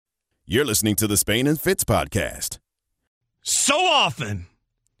You're listening to the Spain and Fitz podcast. So often,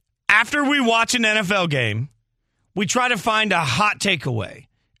 after we watch an NFL game, we try to find a hot takeaway.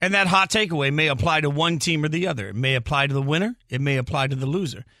 And that hot takeaway may apply to one team or the other. It may apply to the winner. It may apply to the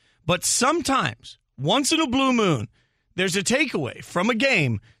loser. But sometimes, once in a blue moon, there's a takeaway from a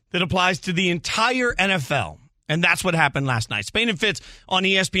game that applies to the entire NFL. And that's what happened last night. Spain and Fitz on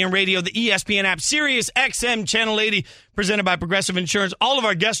ESPN Radio, the ESPN app, Sirius XM Channel 80, presented by Progressive Insurance. All of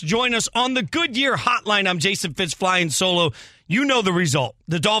our guests join us on the Goodyear Hotline. I'm Jason Fitz, flying solo. You know the result.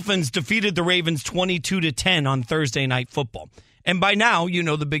 The Dolphins defeated the Ravens 22-10 on Thursday Night Football. And by now, you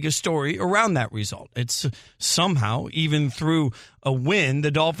know the biggest story around that result. It's somehow, even through a win,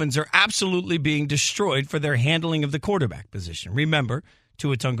 the Dolphins are absolutely being destroyed for their handling of the quarterback position. Remember,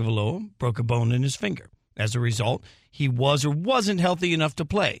 Tua Tagovailoa broke a bone in his finger. As a result, he was or wasn't healthy enough to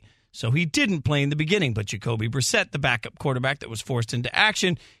play. So he didn't play in the beginning, but Jacoby Brissett, the backup quarterback that was forced into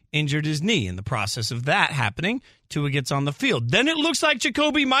action, injured his knee. In the process of that happening, Tua gets on the field. Then it looks like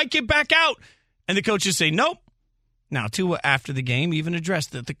Jacoby might get back out, and the coaches say nope. Now, Tua, after the game, even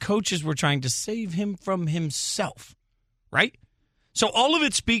addressed that the coaches were trying to save him from himself, right? So all of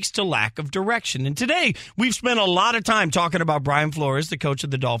it speaks to lack of direction. And today, we've spent a lot of time talking about Brian Flores, the coach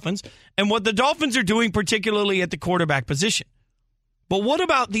of the Dolphins, and what the Dolphins are doing, particularly at the quarterback position. But what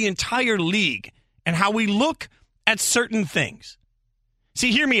about the entire league and how we look at certain things?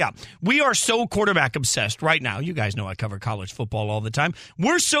 See, hear me out. We are so quarterback obsessed right now. You guys know I cover college football all the time.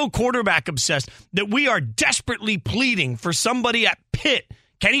 We're so quarterback obsessed that we are desperately pleading for somebody at Pitt,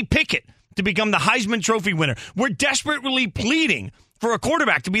 Kenny Pickett, to become the Heisman Trophy winner. We're desperately pleading for a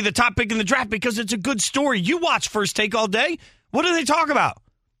quarterback to be the top pick in the draft because it's a good story. You watch First Take all day. What do they talk about?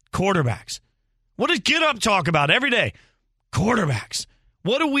 Quarterbacks. What does Get Up talk about every day? Quarterbacks.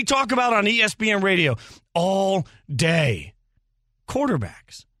 What do we talk about on ESPN Radio all day?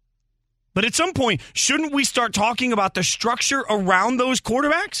 Quarterbacks. But at some point, shouldn't we start talking about the structure around those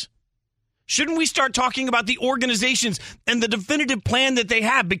quarterbacks? Shouldn't we start talking about the organizations and the definitive plan that they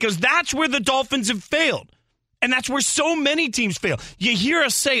have? Because that's where the Dolphins have failed. And that's where so many teams fail. You hear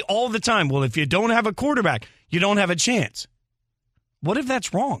us say all the time, well, if you don't have a quarterback, you don't have a chance. What if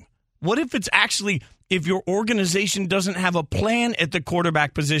that's wrong? What if it's actually, if your organization doesn't have a plan at the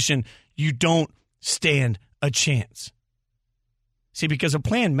quarterback position, you don't stand a chance? See, because a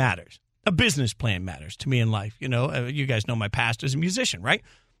plan matters. A business plan matters to me in life. You know, you guys know my past as a musician, right?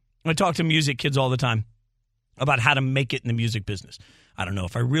 I talk to music kids all the time about how to make it in the music business. I don't know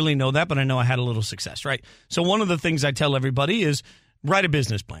if I really know that, but I know I had a little success, right? So one of the things I tell everybody is write a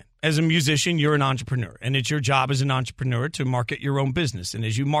business plan. As a musician, you're an entrepreneur, and it's your job as an entrepreneur to market your own business. And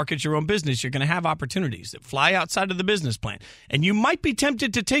as you market your own business, you're going to have opportunities that fly outside of the business plan. And you might be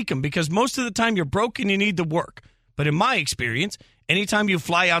tempted to take them because most of the time you're broke and you need the work. But in my experience, anytime you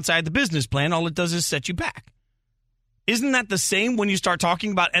fly outside the business plan, all it does is set you back. Isn't that the same when you start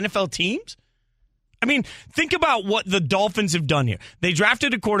talking about NFL teams? I mean, think about what the Dolphins have done here. They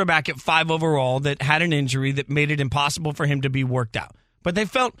drafted a quarterback at 5 overall that had an injury that made it impossible for him to be worked out. But they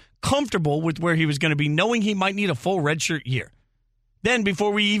felt comfortable with where he was going to be, knowing he might need a full redshirt year. Then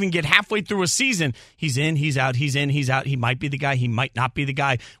before we even get halfway through a season, he's in, he's out, he's in, he's out. He might be the guy, he might not be the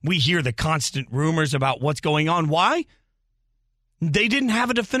guy. We hear the constant rumors about what's going on. Why? They didn't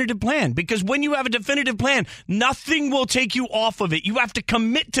have a definitive plan, because when you have a definitive plan, nothing will take you off of it. You have to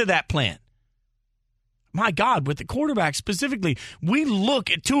commit to that plan. My God, with the quarterback specifically, we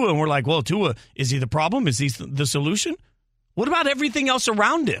look at Tua and we're like, well, Tua, is he the problem? Is he the solution? What about everything else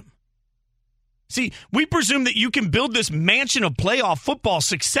around him? See, we presume that you can build this mansion of playoff football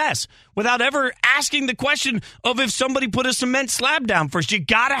success without ever asking the question of if somebody put a cement slab down first. You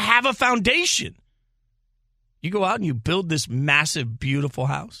got to have a foundation. You go out and you build this massive, beautiful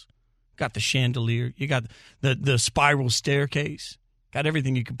house. Got the chandelier. You got the spiral staircase. Got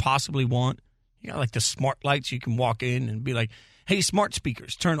everything you could possibly want. You got like the smart lights. You can walk in and be like, hey, smart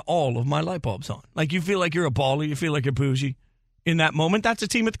speakers, turn all of my light bulbs on. Like you feel like you're a baller. You feel like you're bougie. In that moment, that's a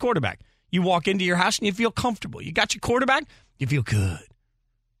team at the quarterback. You walk into your house and you feel comfortable. You got your quarterback, you feel good.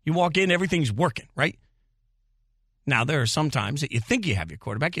 You walk in, everything's working, right? Now, there are some times that you think you have your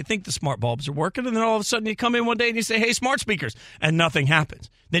quarterback, you think the smart bulbs are working, and then all of a sudden you come in one day and you say, hey, smart speakers, and nothing happens.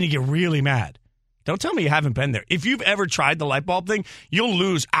 Then you get really mad. Don't tell me you haven't been there. If you've ever tried the light bulb thing, you'll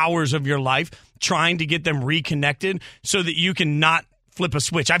lose hours of your life trying to get them reconnected so that you can not flip a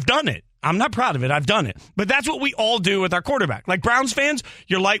switch. I've done it. I'm not proud of it. I've done it. But that's what we all do with our quarterback. Like Browns fans,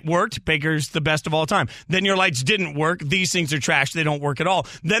 your light worked. Baker's the best of all time. Then your lights didn't work. These things are trash. They don't work at all.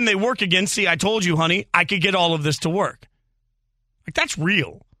 Then they work again. See, I told you, honey, I could get all of this to work. Like, that's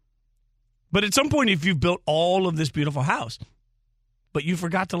real. But at some point, if you've built all of this beautiful house, but you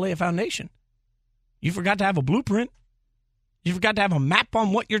forgot to lay a foundation. You forgot to have a blueprint. You forgot to have a map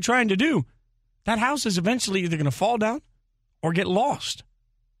on what you're trying to do. That house is eventually either going to fall down or get lost.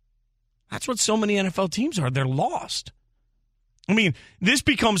 That's what so many NFL teams are. They're lost. I mean, this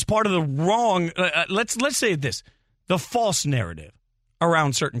becomes part of the wrong, let's say this, the false narrative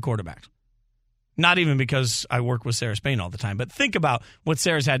around certain quarterbacks. Not even because I work with Sarah Spain all the time, but think about what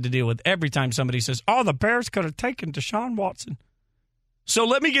Sarah's had to deal with every time somebody says, oh, the Bears could have taken Deshaun Watson. So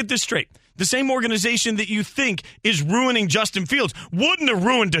let me get this straight. The same organization that you think is ruining Justin Fields wouldn't have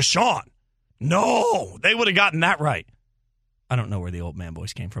ruined Deshaun. No, they would have gotten that right. I don't know where the old man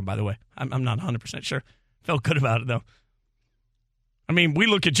voice came from, by the way. I'm not 100% sure. Felt good about it, though. I mean, we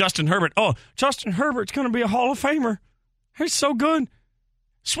look at Justin Herbert. Oh, Justin Herbert's going to be a Hall of Famer. He's so good.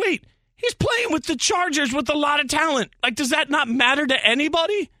 Sweet. He's playing with the Chargers with a lot of talent. Like, does that not matter to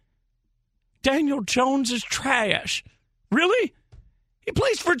anybody? Daniel Jones is trash. Really? He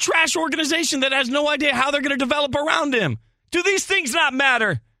plays for a trash organization that has no idea how they're going to develop around him. Do these things not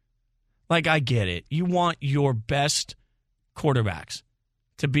matter? Like, I get it. You want your best quarterbacks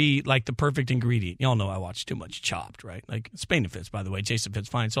to be like the perfect ingredient. Y'all know I watch too much Chopped, right? Like Spain and Fitz, by the way. Jason Fitz,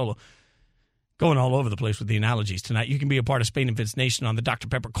 fine solo. Going all over the place with the analogies tonight. You can be a part of Spain and Fitz Nation on the Dr.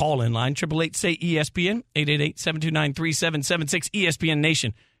 Pepper call-in line. 888-SAY-ESPN, 888-729-3776, ESPN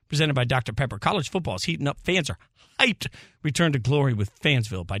Nation, presented by Dr. Pepper. College football is heating up. Fans are hyped. Return to glory with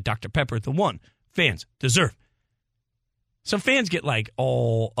Fansville by Dr. Pepper, the one fans deserve. So fans get like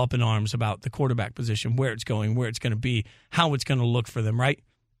all up in arms about the quarterback position, where it's going, where it's going to be, how it's going to look for them, right?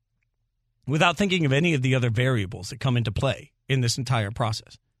 Without thinking of any of the other variables that come into play in this entire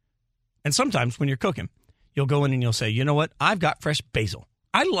process. And sometimes when you're cooking, you'll go in and you'll say, you know what? I've got fresh basil.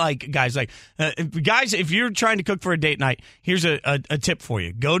 I like guys like, guys, if you're trying to cook for a date night, here's a tip for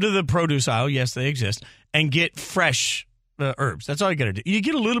you. Go to the produce aisle, yes, they exist, and get fresh herbs. That's all you got to do. You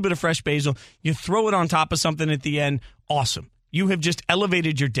get a little bit of fresh basil, you throw it on top of something at the end, awesome. You have just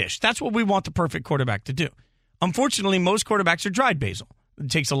elevated your dish. That's what we want the perfect quarterback to do. Unfortunately, most quarterbacks are dried basil. It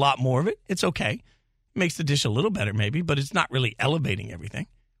takes a lot more of it. It's okay. It makes the dish a little better maybe, but it's not really elevating everything.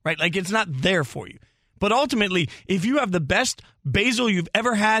 Right? Like, it's not there for you. But ultimately, if you have the best basil you've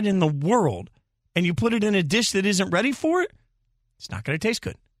ever had in the world and you put it in a dish that isn't ready for it, it's not going to taste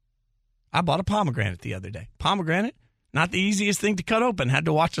good. I bought a pomegranate the other day. Pomegranate, not the easiest thing to cut open. Had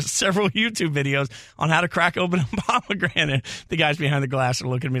to watch several YouTube videos on how to crack open a pomegranate. The guys behind the glass are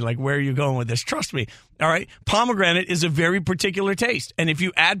looking at me like, where are you going with this? Trust me. All right? Pomegranate is a very particular taste. And if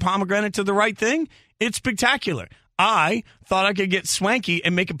you add pomegranate to the right thing, it's spectacular. I thought I could get swanky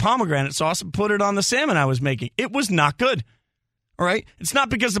and make a pomegranate sauce and put it on the salmon I was making. It was not good. All right? It's not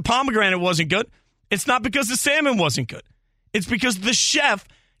because the pomegranate wasn't good. It's not because the salmon wasn't good. It's because the chef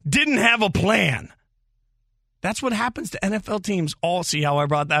didn't have a plan. That's what happens to NFL teams all. See how I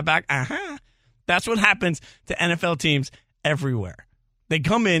brought that back? That's what happens to NFL teams everywhere. They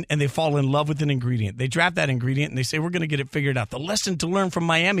come in and they fall in love with an ingredient. They draft that ingredient and they say, we're going to get it figured out. The lesson to learn from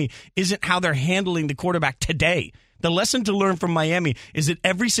Miami isn't how they're handling the quarterback today. The lesson to learn from Miami is that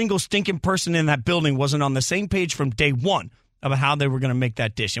every single stinking person in that building wasn't on the same page from day one about how they were going to make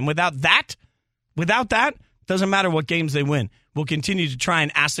that dish. And without that, doesn't matter what games they win. We'll continue to try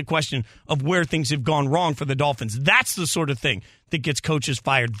and ask the question of where things have gone wrong for the Dolphins. That's the sort of thing that gets coaches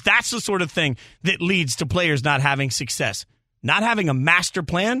fired. That's the sort of thing that leads to players not having success. Not having a master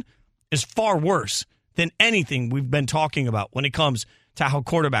plan is far worse than anything we've been talking about when it comes to how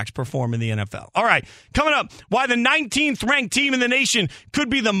quarterbacks perform in the NFL. All right, coming up, why the 19th ranked team in the nation could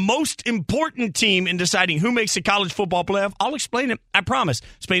be the most important team in deciding who makes the college football playoff. I'll explain it, I promise.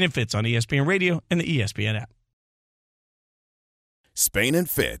 Spain and Fitz on ESPN Radio and the ESPN app. Spain and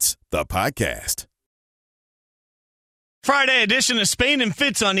Fitz, the podcast. Friday edition of Spain and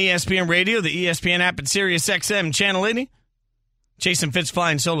Fitz on ESPN Radio, the ESPN app, and Sirius XM Channel 80. Jason Fitz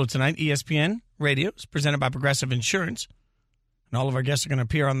flying solo tonight. ESPN Radio is presented by Progressive Insurance. And all of our guests are going to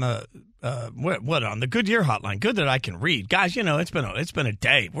appear on the on the Goodyear hotline. Good that I can read. Guys, you know, it's been a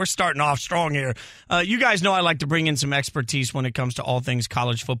day. We're starting off strong here. You guys know I like to bring in some expertise when it comes to all things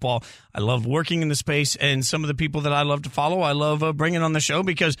college football. I love working in the space, and some of the people that I love to follow, I love bringing on the show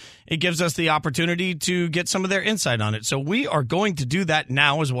because it gives us the opportunity to get some of their insight on it. So we are going to do that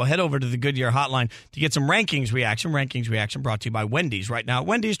now as we'll head over to the Goodyear hotline to get some rankings reaction. Rankings reaction brought to you by Wendy's. Right now at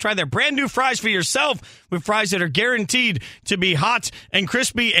Wendy's, try their brand new fries for yourself with fries that are guaranteed to be hot and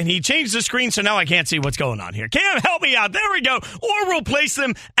crispy, and he changed changed the screen, so now I can't see what's going on here. Cam, help me out. There we go. Or we'll place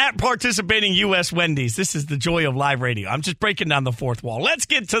them at participating U.S. Wendy's. This is the joy of live radio. I'm just breaking down the fourth wall. Let's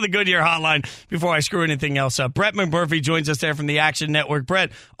get to the Goodyear hotline before I screw anything else up. Brett McMurphy joins us there from the Action Network.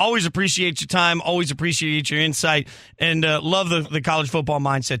 Brett, always appreciate your time, always appreciate your insight, and love the college football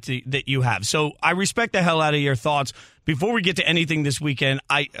mindset that you have. So I respect the hell out of your thoughts. Before we get to anything this weekend,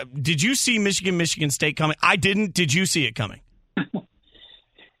 did you see Michigan State coming? I didn't. Did you see it coming?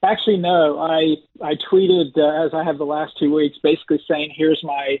 Actually, no. I tweeted as I have the last 2 weeks, basically saying here's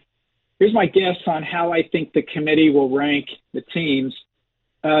my guess on how I think the committee will rank the teams.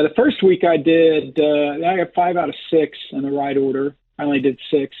 The first week I got 5 out of 6 in the right order. I only did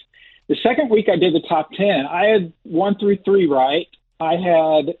 6. The second week I did the top 10. I had 1 through 3 right. I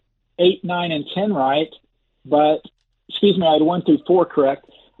had 8, 9, and 10 right, I had 1 through 4 correct.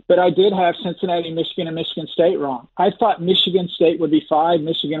 But I did have Cincinnati, Michigan, and Michigan State wrong. I thought Michigan State would be 5,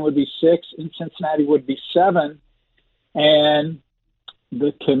 Michigan would be 6, and Cincinnati would be 7. And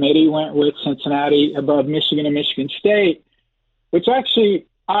the committee went with Cincinnati above Michigan and Michigan State, which actually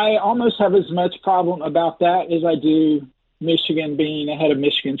I almost have as much problem about that as I do Michigan being ahead of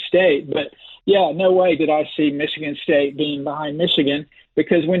Michigan State. But, yeah, no way did I see Michigan State being behind Michigan,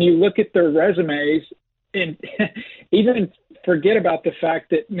 because when you look at their resumes, and even forget about the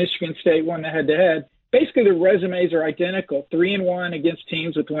fact that Michigan State won the head-to-head, basically the resumes are identical, 3-1 against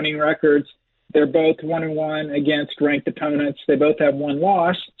teams with winning records. They're both 1-1 against ranked opponents. They both have 1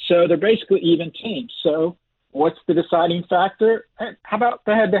 loss, so they're basically even teams. So what's the deciding factor? How about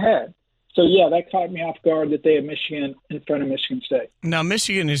the head-to-head? So, yeah, that caught me off guard that they had Michigan in front of Michigan State. Now,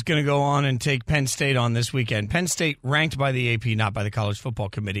 Michigan is going to go on and take Penn State on this weekend. Penn State ranked by the AP, not by the College Football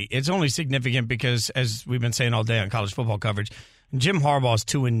Committee. It's only significant because, as we've been saying all day on college football coverage, Jim Harbaugh is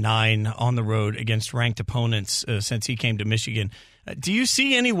 2-9 on the road against ranked opponents since he came to Michigan. Do you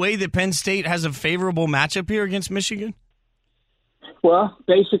see any way that Penn State has a favorable matchup here against Michigan? Well,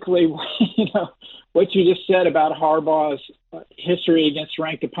 basically, what you just said about Harbaugh's history against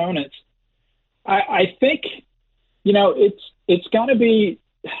ranked opponents, I think, it's going to be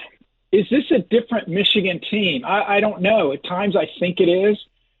 – is this a different Michigan team? I don't know. At times I think it is.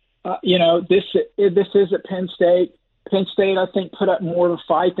 This is at Penn State. Penn State, I think, put up more of a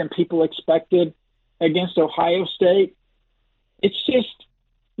fight than people expected against Ohio State. It's just,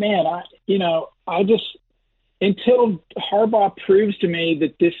 man, until Harbaugh proves to me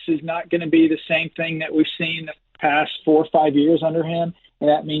that this is not going to be the same thing that we've seen the past 4 or 5 years under him, and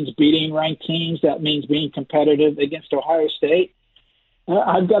that means beating ranked teams, that means being competitive against Ohio State,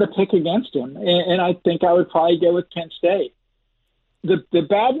 I've got to pick against him. And I think I would probably go with Penn State. The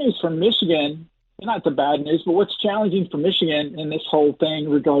bad news for Michigan, not the bad news, but what's challenging for Michigan in this whole thing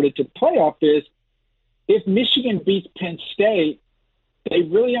regarding to playoff is if Michigan beats Penn State, they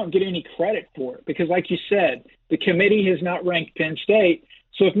really don't get any credit for it because, like you said, the committee has not ranked Penn State.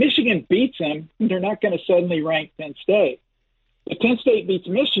 So if Michigan beats them, they're not going to suddenly rank Penn State. If Penn State beats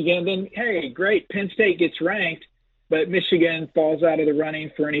Michigan, then, hey, great, Penn State gets ranked, but Michigan falls out of the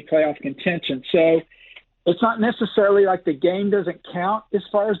running for any playoff contention. So it's not necessarily like the game doesn't count as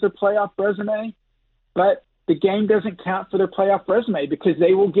far as their playoff resume, but the game doesn't count for their playoff resume because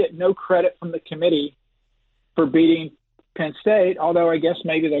they will get no credit from the committee for beating Penn State, although I guess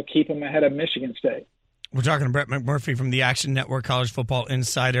maybe they'll keep them ahead of Michigan State. We're talking to Brett McMurphy from the Action Network College Football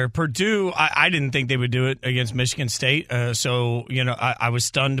Insider. Purdue, I didn't think they would do it against Michigan State. I was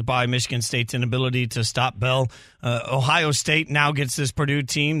stunned by Michigan State's inability to stop Bell. Ohio State now gets this Purdue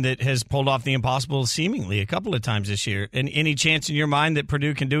team that has pulled off the impossible seemingly a couple of times this year. And any chance in your mind that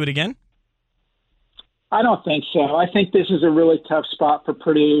Purdue can do it again? I don't think so. I think this is a really tough spot for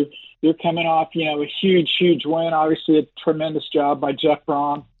Purdue. You're coming off, a huge, huge win. Obviously, a tremendous job by Jeff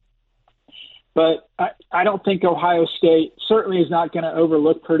Brom. But I don't think Ohio State certainly is not going to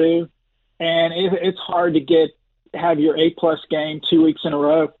overlook Purdue. And it's hard to have your A-plus game 2 weeks in a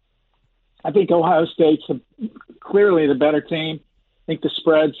row. I think Ohio State's clearly the better team. I think the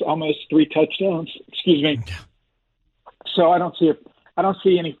spread's almost 3 touchdowns. Excuse me. So I don't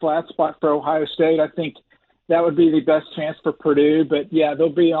see any flat spot for Ohio State. I think that would be the best chance for Purdue. But yeah, they'll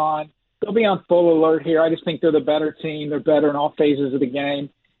be on full alert here. I just think they're the better team. They're better in all phases of the game.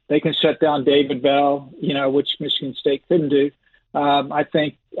 They can shut down David Bell, which Michigan State couldn't do. I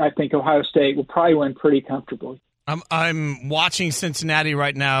think Ohio State will probably win pretty comfortably. I'm watching Cincinnati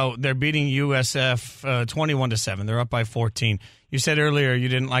right now. They're beating USF 21-7. They're up by 14. You said earlier you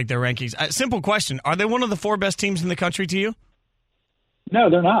didn't like their rankings. Simple question: are they one of the 4 best teams in the country to you? No,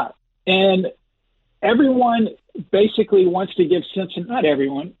 they're not. And everyone basically wants to give Cincinnati. Not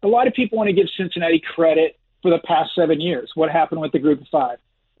everyone. A lot of people want to give Cincinnati credit for the past 7 years. What happened with the Group of 5?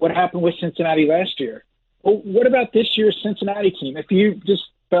 what happened with Cincinnati last year. Well, what about this year's Cincinnati team? If you just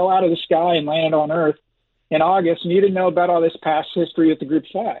fell out of the sky and landed on Earth in August and you didn't know about all this past history with the Group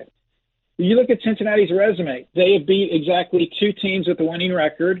 5, you look at Cincinnati's resume. They have beat exactly 2 teams with a winning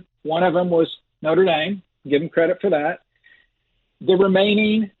record. One of them was Notre Dame. Give them credit for that. The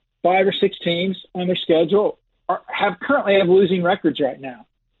remaining 5 or 6 teams on their schedule currently have losing records right now.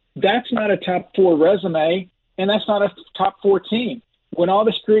 That's not a top 4 resume, and that's not a top 4 team. When all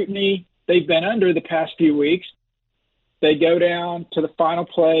the scrutiny they've been under the past few weeks, they go down to the final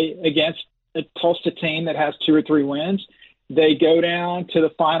play against a Tulsa team that has 2 or 3 wins. They go down to the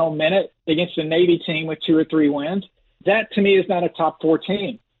final minute against a Navy team with 2 or 3 wins. That, to me, is not a top 4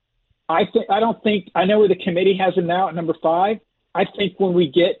 team. I know where the committee has them now at number 5. I think when we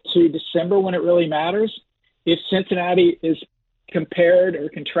get to December, when it really matters, if Cincinnati is compared or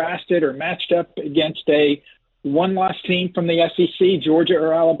contrasted or matched up against a one-loss team from the SEC, Georgia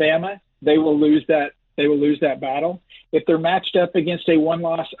or Alabama, they will lose that. They will lose that battle. If they're matched up against a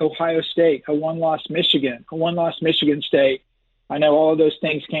one-loss Ohio State, a one-loss Michigan, a one-loss Michigan State, I know all of those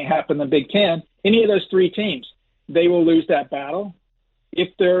things can't happen in the Big Ten. Any of those 3 teams, they will lose that battle. If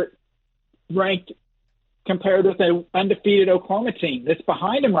they're ranked compared with an undefeated Oklahoma team that's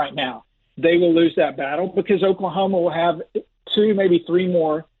behind them right now, they will lose that battle because Oklahoma will have 2, maybe 3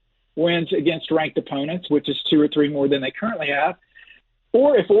 more wins against ranked opponents, which is 2 or 3 more than they currently have.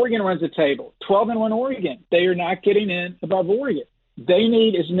 Or if Oregon runs the table, 12-1 Oregon, they are not getting in above Oregon. They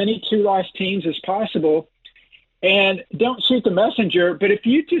need as many 2-loss teams as possible. And don't shoot the messenger, but if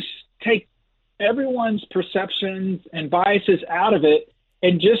you just take everyone's perceptions and biases out of it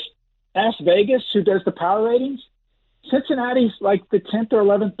and just ask Vegas, who does the power ratings, Cincinnati's like the 10th or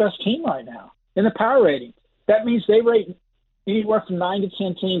 11th best team right now in the power ratings. That means they rate anywhere from 9 to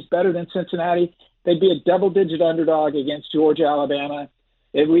 10 teams better than Cincinnati. They'd be a double-digit underdog against Georgia, Alabama,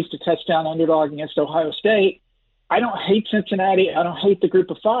 at least a touchdown underdog against Ohio State. I don't hate Cincinnati. I don't hate the Group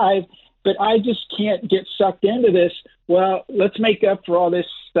of 5, but I just can't get sucked into this. Well, let's make up for all this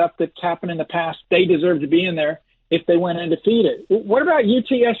stuff that's happened in the past. They deserve to be in there if they went undefeated. What about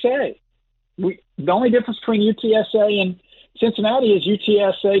UTSA? The only difference between UTSA and Cincinnati is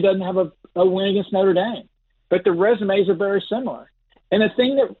UTSA doesn't have a win against Notre Dame, but the resumes are very similar. And the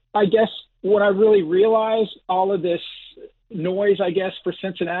thing that I guess when I really realized all of this noise, I guess, for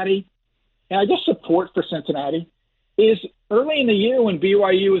Cincinnati, and I guess support for Cincinnati, is early in the year when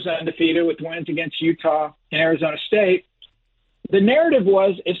BYU was undefeated with wins against Utah and Arizona State, the narrative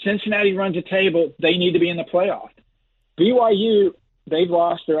was if Cincinnati runs a table, they need to be in the playoff. BYU, they've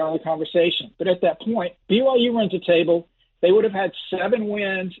lost, they're out of the conversation. But at that point, BYU runs a table, they would have had 7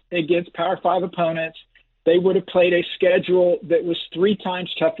 wins against Power 5 opponents. They would have played a schedule that was 3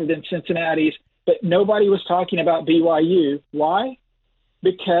 times tougher than Cincinnati's, but nobody was talking about BYU. Why?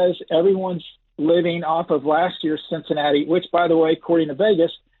 Because everyone's living off of last year's Cincinnati, which, by the way, according to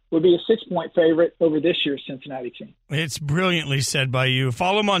Vegas, would be a 6-point favorite over this year's Cincinnati team. It's brilliantly said by you.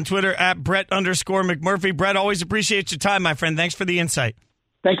 Follow him on Twitter at Brett_McMurphy. Brett, always appreciate your time, my friend. Thanks for the insight.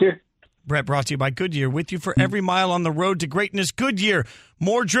 Thank you. Brett, brought to you by Goodyear. With you for every mile on the road to greatness. Goodyear,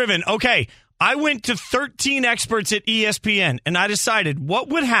 more driven. Okay, I went to 13 experts at ESPN, and I decided what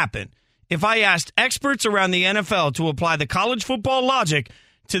would happen if I asked experts around the NFL to apply the college football logic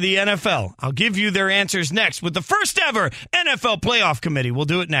to the NFL. I'll give you their answers next with the first ever NFL Playoff Committee. We'll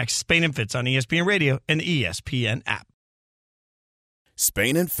do it next. Spain and Fitz on ESPN Radio and the ESPN app.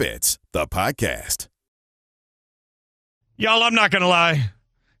 Spain and Fitz, the podcast. Y'all, I'm not going to lie.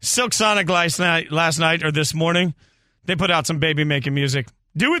 Silk Sonic last night or this morning, they put out some baby-making music.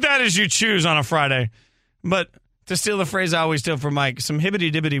 Do with that as you choose on a Friday. But to steal the phrase I always steal from Mike, some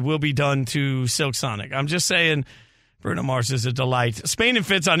hibbity-dibbity will be done to Silk Sonic. I'm just saying, Bruno Mars is a delight. Spain and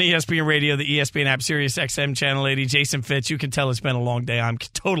Fitz on ESPN Radio, the ESPN app, Sirius XM Channel 80. Jason Fitz, you can tell it's been a long day. I'm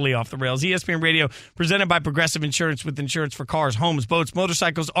totally off the rails. ESPN Radio, presented by Progressive Insurance, with insurance for cars, homes, boats,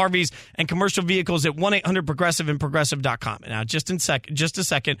 motorcycles, RVs, and commercial vehicles at 1-800-PROGRESSIVE and Progressive.com. Now, just a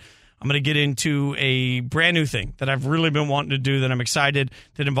second, I'm going to get into a brand new thing that I've really been wanting to do that I'm excited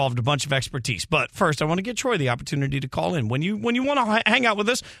that involved a bunch of expertise. But first, I want to get Troy the opportunity to call in. When you want to hang out with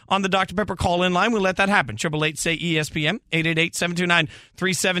us on the Dr. Pepper call-in line, we'll let that happen. 888-SAY-ESPN,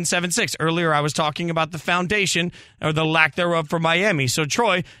 888-729-3776. Earlier, I was talking about the foundation or the lack thereof for Miami. So,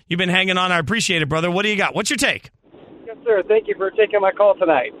 Troy, you've been hanging on. I appreciate it, brother. What do you got? What's your take? Yes, sir. Thank you for taking my call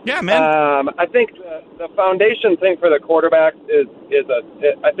tonight. Yeah, man. I think the foundation thing for the quarterback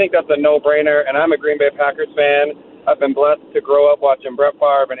I think that's a no-brainer, and I'm a Green Bay Packers fan. I've been blessed to grow up watching Brett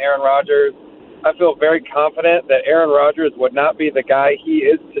Favre and Aaron Rodgers. I feel very confident that Aaron Rodgers would not be the guy he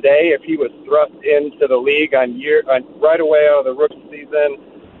is today if he was thrust into the league right away out of the rookie season.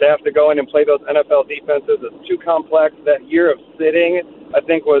 to have to go in and play those NFL defenses. It's too complex. That year of sitting, I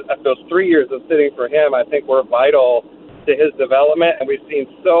think, those 3 years of sitting for him, I think were vital to his development. And we've seen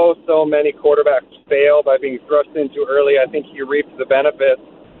so many quarterbacks fail by being thrust in too early. I think he reaped the benefits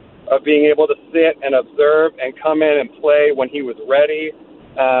of being able to sit and observe and come in and play when he was ready,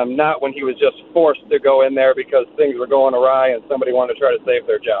 not when he was just forced to go in there because things were going awry and somebody wanted to try to save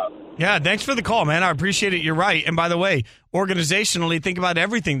their job. Yeah, thanks for the call, man. I appreciate it. You're right. And by the way, organizationally, think about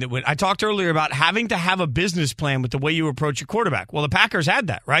everything that went. I talked earlier about having to have a business plan with the way you approach your quarterback. Well, the Packers had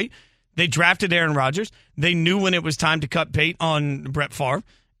that, right? They drafted Aaron Rodgers. They knew when it was time to cut bait on Brett Favre.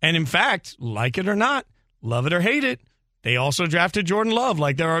 And in fact, like it or not, love it or hate it, they also drafted Jordan Love.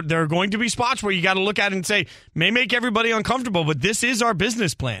 Like there are going to be spots where you got to look at it and say, may make everybody uncomfortable, but this is our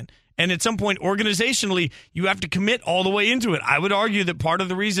business plan. And at some point, organizationally, you have to commit all the way into it. I would argue that part of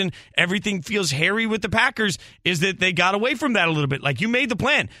the reason everything feels hairy with the Packers is that they got away from that a little bit. Like, you made the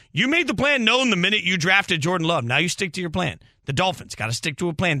plan. You made the plan known the minute you drafted Jordan Love. Now you stick to your plan. The Dolphins got to stick to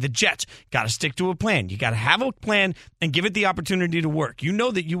a plan. The Jets got to stick to a plan. You got to have a plan and give it the opportunity to work. You know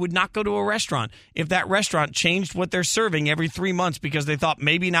that you would not go to a restaurant if that restaurant changed what they're serving every 3 months because they thought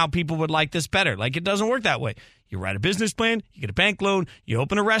maybe now people would like this better. Like, it doesn't work that way. You write a business plan, you get a bank loan, you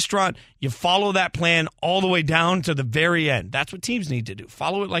open a restaurant, you follow that plan all the way down to the very end. That's what teams need to do.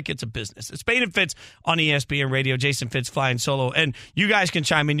 Follow it like it's a business. It's Spain and Fitz on ESPN Radio. Jason Fitz flying solo. And you guys can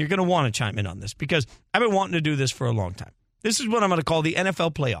chime in. You're going to want to chime in on this because I've been wanting to do this for a long time. This is what I'm going to call the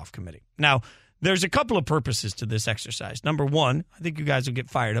NFL Playoff Committee. Now, there's a couple of purposes to this exercise. Number one, I think you guys will get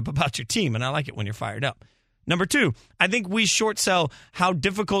fired up about your team, and I like it when you're fired up. Number two, I think we short sell how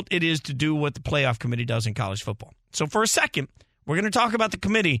difficult it is to do what the playoff committee does in college football. So for a second, we're going to talk about the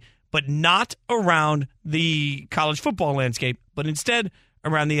committee, but not around the college football landscape, but instead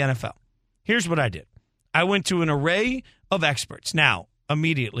around the NFL. Here's what I did. I went to an array of experts. Now,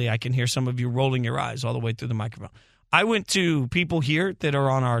 immediately, I can hear some of you rolling your eyes all the way through the microphone. I went to people here that are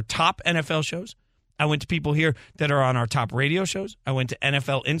on our top NFL shows. I went to people here that are on our top radio shows. I went to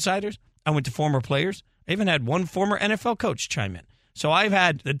NFL insiders. I went to former players. I even had one former NFL coach chime in. So I've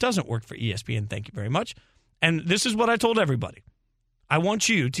had, it doesn't work for ESPN, thank you very much. And this is what I told everybody. I want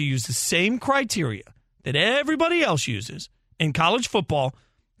you to use the same criteria that everybody else uses in college football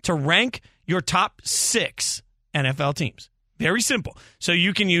to rank your top 6 NFL teams. Very simple. So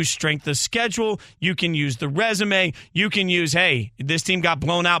you can use strength of schedule. You can use the resume. You can use, hey, this team got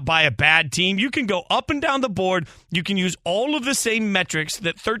blown out by a bad team. You can go up and down the board. You can use all of the same metrics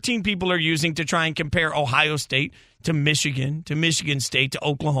that 13 people are using to try and compare Ohio State to Michigan State, to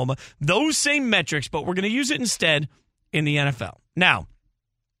Oklahoma. Those same metrics, but we're going to use it instead in the NFL. Now,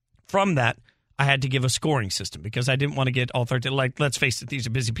 from that, I had to give a scoring system because I didn't want to get all 13. Like, let's face it, these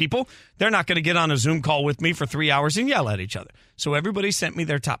are busy people. They're not going to get on a Zoom call with me for 3 hours and yell at each other. So everybody sent me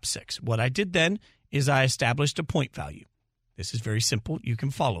their top 6. What I did then is I established a point value. This is very simple. You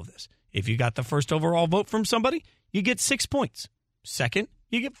can follow this. If you got the first overall vote from somebody, you get 6 points. Second,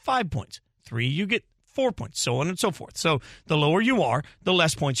 you get 5 points. 3, you get 4 points, so on and so forth. So the lower you are, the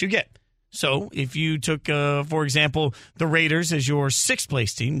less points you get. So if you took, for example, the Raiders as your 6th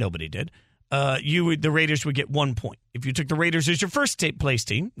place team, nobody did. The Raiders would get 1 point. If you took the Raiders as your first place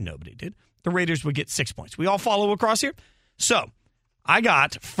team, nobody did. The Raiders would get 6 points. We all follow across here? So I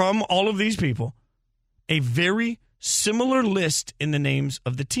got from all of these people a very similar list in the names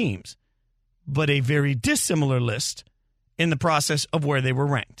of the teams, but a very dissimilar list in the process of where they were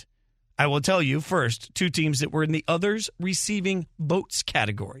ranked. I will tell you first, 2 teams that were in the others receiving votes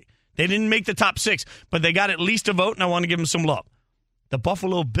category. They didn't make the top 6, but they got at least a vote, and I want to give them some love. The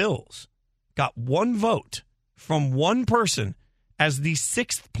Buffalo Bills got 1 vote from 1 person as the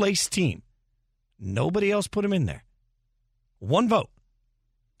 6th place team. Nobody else put him in there. 1 vote.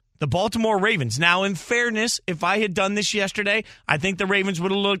 The Baltimore Ravens. Now, in fairness, if I had done this yesterday, I think the Ravens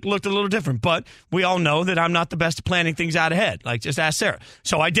would have looked a little different. But we all know that I'm not the best at planning things out ahead. Like, just ask Sarah.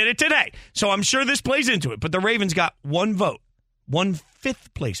 So I did it today. So I'm sure this plays into it. But the Ravens got 1 vote. 1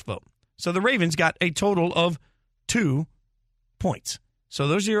 5th place vote. So the Ravens got a total of 2 points. So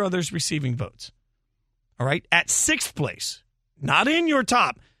those are your others receiving votes. All right. At 6th place, not in your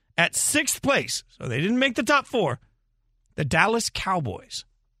top, at 6th place, so they didn't make the top 4, the Dallas Cowboys.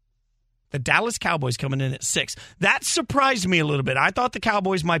 The Dallas Cowboys coming in at 6. That surprised me a little bit. I thought the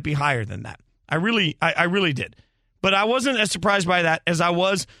Cowboys might be higher than that. I really did. But I wasn't as surprised by that as I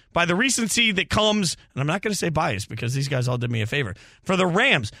was by the recency that comes, and I'm not going to say bias because these guys all did me a favor, for the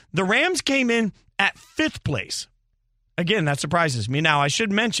Rams. The Rams came in at 5th place. Again, that surprises me. Now, I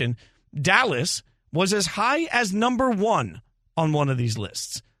should mention, Dallas was as high as number 1 on one of these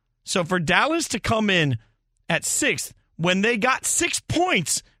lists. So for Dallas to come in at 6th, when they got 6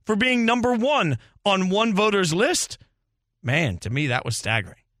 points for being number one on one voter's list. Man, to me, that was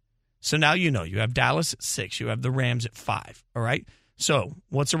staggering. So now you know. You have Dallas at 6. You have the Rams at 5. All right? So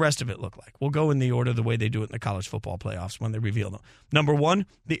what's the rest of it look like? We'll go in the order the way they do it in the college football playoffs when they reveal them. Number 1,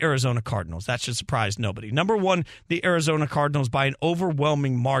 the Arizona Cardinals. That should surprise nobody. Number 1, the Arizona Cardinals by an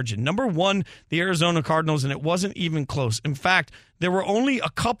overwhelming margin. Number 1, the Arizona Cardinals, and it wasn't even close. In fact, there were only a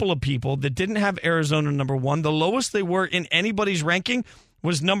couple of people that didn't have Arizona number 1. The lowest they were in anybody's ranking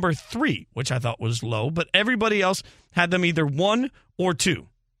was number 3, which I thought was low, but everybody else had them either 1 or 2.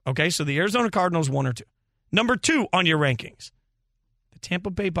 Okay, so the Arizona Cardinals 1 or 2. Number 2 on your rankings, the Tampa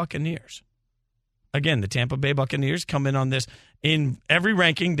Bay Buccaneers. Again, the Tampa Bay Buccaneers come in on this. In every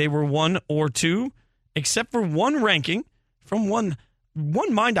ranking, they were 1 or 2, except for one ranking from one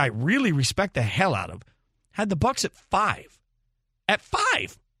mind I really respect the hell out of, had the Bucs at 5. At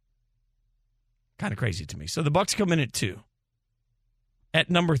 5. Kind of crazy to me. So the Bucs come in at 2. At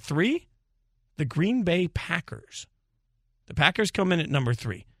number 3, the Green Bay Packers. The Packers come in at number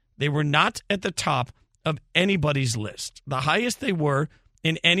 3. They were not at the top of anybody's list. The highest they were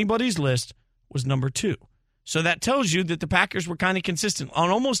in anybody's list was number 2. So that tells you that the Packers were kind of consistent. On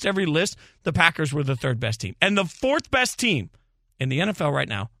almost every list, the Packers were the 3rd best team. And the 4th best team in the NFL right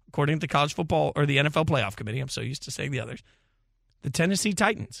now, according to the college football or the NFL playoff committee, I'm so used to saying the others, the Tennessee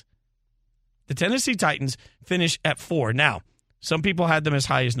Titans. The Tennessee Titans finish at 4. Now, some people had them as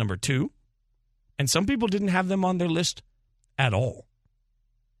high as number 2, and some people didn't have them on their list at all.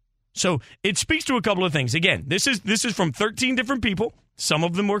 So it speaks to a couple of things. Again, this is from 13 different people. Some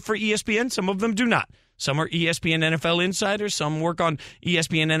of them work for ESPN, some of them do not. Some are ESPN NFL insiders, some work on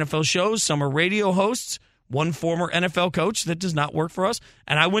ESPN NFL shows, some are radio hosts, one former NFL coach that does not work for us.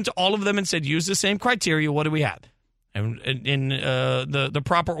 And I went to all of them and said, use the same criteria. What do we have? And in the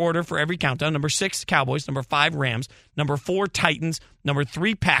proper order for every countdown, number 6, Cowboys, number 5, Rams, number 4, Titans, number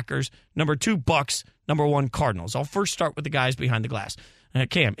 3, Packers, number 2, Bucks, number 1, Cardinals. I'll first start with the guys behind the glass.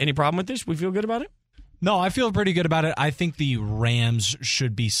 Cam, any problem with this? We feel good about it? No, I feel pretty good about it. I think the Rams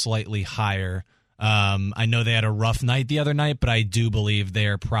should be slightly higher. I know they had a rough night the other night, but I do believe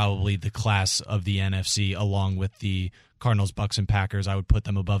they're probably the class of the NFC along with the Cardinals, Bucks, and Packers. I would put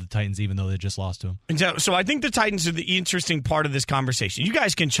them above the Titans, even though they just lost to them. And so I think the Titans are the interesting part of this conversation. You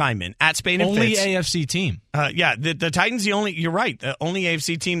guys can chime in at Spain and only Fitz. AFC team. Yeah, the Titans, you're right, the only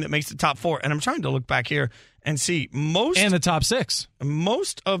AFC team that makes the top 4. And I'm trying to look back here and see and the top 6.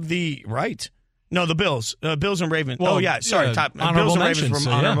 Most of the right. No, the Bills and Ravens. Well, top honorable Bills and mentions, Ravens were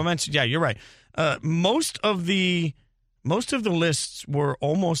so, honorable mentions. Yeah, you're right. Most of the lists were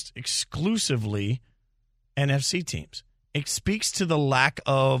almost exclusively NFC teams. It speaks to the lack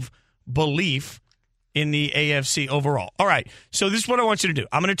of belief in the AFC overall. All right, so this is what I want you to do.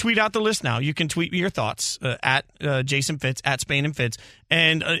 I'm going to tweet out the list now. You can tweet me your thoughts at Jason Fitz, at Spain and Fitz.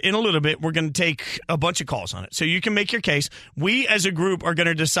 And in a little bit, we're going to take a bunch of calls on it. So you can make your case. We, as a group, are going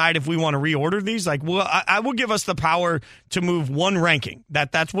to decide if we want to reorder these. Like, well, I will give us the power to move one ranking.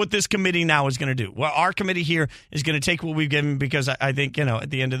 That's what this committee now is going to do. Well, our committee here is going to take what we've given because I think, at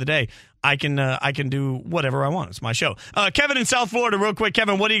the end of the day, I can do whatever I want. It's my show. Kevin in South Florida, real quick.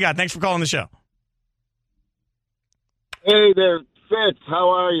 Kevin, what do you got? Thanks for calling the show. Hey there, Fitz. How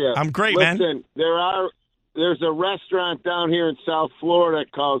are you? I'm great, Listen, man. There's a restaurant down here in South Florida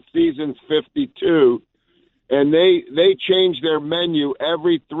called Seasons 52, and they change their menu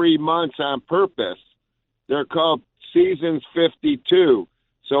every 3 months on purpose. They're called Seasons 52.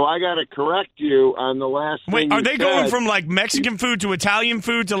 So I got to correct you on the last thing. Wait, are they said. going from like Mexican food to Italian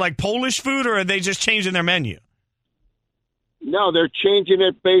food to like Polish food, or are they just changing their menu? No, they're changing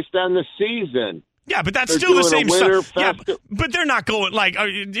it based on the season. Yeah, but that's They're still the doing same a winter stuff. Yeah, but they're not going like.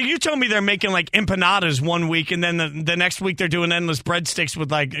 You tell me they're making like empanadas one week, and then the next week they're doing endless breadsticks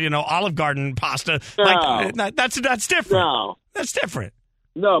with like Olive Garden pasta. No. Like that's different. No, that's different.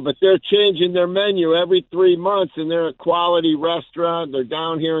 No, but they're changing their menu every 3 months, and they're a quality restaurant. They're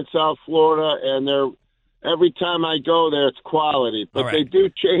down here in South Florida, and every time I go there, it's quality. But right. They do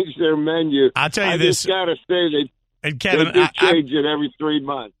change their menu. I'll tell you I this. just got to say And Kevin, they do change it every 3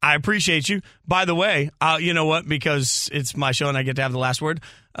 months. I appreciate you. By the way, you know what? Because it's my show and I get to have the last word.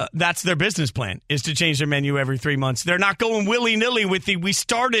 That's their business plan, is to change their menu every 3 months. They're not going willy-nilly with we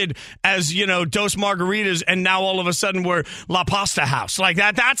started as, Dos Margaritas, and now all of a sudden we're La Pasta House. Like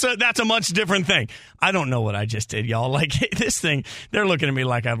that's a much different thing. I don't know what I just did, y'all. Like this thing, they're looking at me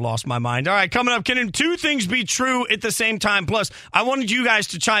like I've lost my mind. All right, coming up, can two things be true at the same time? Plus, I wanted you guys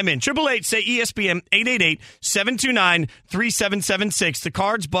to chime in. 888 say ESPN, 888-729-3776. The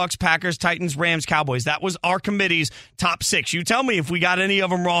Cards, Bucks, Packers, Titans, Rams, Cowboys. That was our committee's top 6. You tell me if we got any of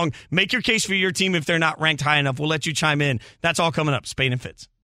them wrong. Make your case for your team if they're not ranked high enough. We'll let you chime in. That's all coming up. Spain and Fitz.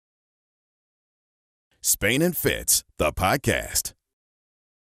 Spain and Fitz, the podcast.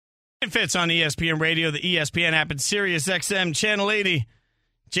 Fitz on ESPN Radio, the ESPN app, and Sirius XM Channel 80.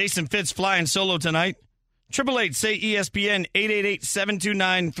 Jason Fitz flying solo tonight. 888-SAY-ESPN,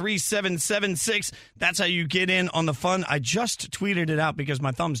 888-729-3776. That's how you get in on the fun. I just tweeted it out because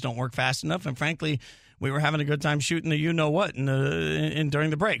my thumbs don't work fast enough, and frankly, we were having a good time shooting the you-know-what during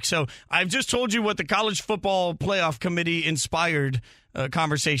the break. So I've just told you what the College Football Playoff Committee inspired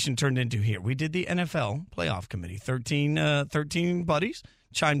conversation turned into here. We did the NFL Playoff Committee. 13 buddies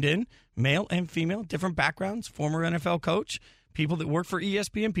chimed in, male and female, different backgrounds, former NFL coach, people that work for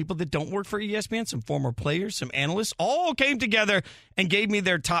ESPN, people that don't work for ESPN, some former players, some analysts, all came together and gave me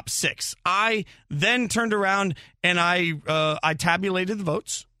their top 6. I then turned around and I tabulated the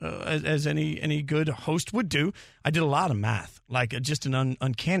votes, as any good host would do. I did a lot of math, like just an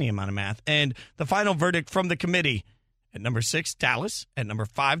uncanny amount of math. And the final verdict from the committee, at number 6, Dallas. At number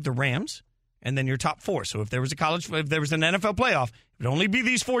 5, the Rams. And then your top 4. So if there was an NFL playoff, it would only be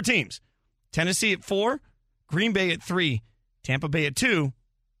these 4 teams. Tennessee at 4, Green Bay at 3, Tampa Bay at 2,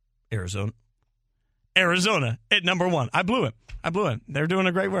 Arizona at number 1. I blew it. They're doing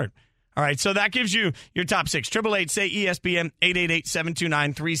a great work. All right, so that gives you your top 6. 888-SAY-ESPN,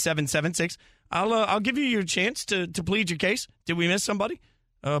 888-729-3776. I'll give you your chance to plead your case. Did we miss somebody?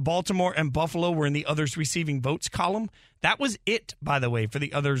 Baltimore and Buffalo were in the others receiving votes column. That was it, by the way, for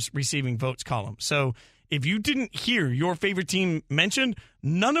the others receiving votes column. So if you didn't hear your favorite team mentioned,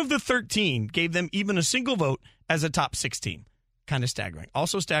 none of the 13 gave them even a single vote as a top 6 team. Kind of staggering.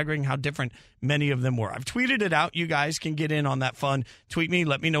 Also staggering how different many of them were. I've tweeted it out. You guys can get in on that fun. Tweet me.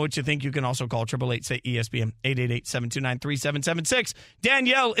 Let me know what you think. You can also call 888-SAY-ESPN, 888-729-3776.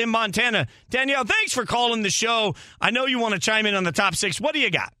 Danielle in Montana. Danielle, thanks for calling the show. I know you want to chime in on the top 6. What do you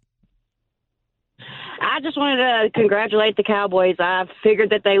got? I just wanted to congratulate the Cowboys. I figured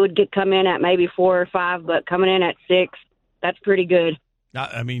that they would come in at maybe 4 or 5, but coming in at 6, that's pretty good.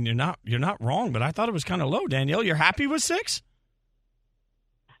 I mean, you're not wrong, but I thought it was kind of low, Danielle. You're happy with 6?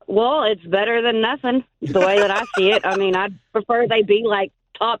 Well, it's better than nothing, the way that I see it. I mean, I'd prefer they be like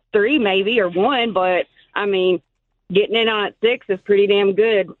top 3 maybe or 1, but, I mean, getting in on at 6 is pretty damn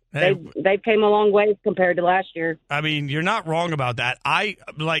good. Hey, they've came a long way compared to last year. I mean, you're not wrong about that. I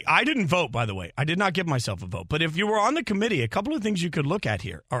didn't vote, by the way. I did not give myself a vote. But if you were on the committee, a couple of things you could look at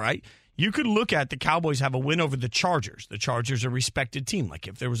here, all right? You could look at the Cowboys have a win over the Chargers. The Chargers are a respected team. Like,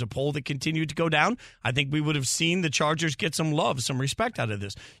 if there was a poll that continued to go down, I think we would have seen the Chargers get some love, some respect out of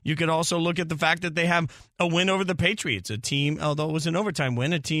this. You could also look at the fact that they have a win over the Patriots, a team, although it was an overtime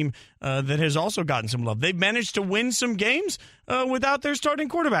win, a team that has also gotten some love. They've managed to win some games without their starting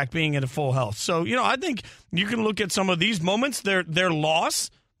quarterback being at a full health. So, I think you can look at some of these moments. Their loss,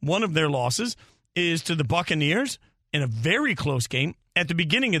 one of their losses, is to the Buccaneers in a very close game at the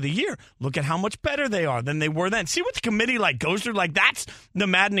beginning of the year. Look at how much better they are than they were then. See what the committee goes through? That's the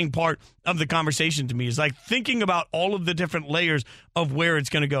maddening part of the conversation to me, is thinking about all of the different layers of where it's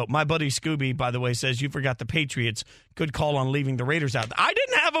going to go. My buddy Scooby, by the way, says you forgot the Patriots. Good call on leaving the Raiders out. I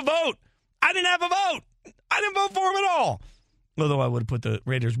didn't have a vote. I didn't vote for them at all. Although I would have put the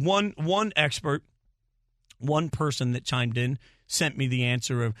Raiders. One expert, one person that chimed in, sent me the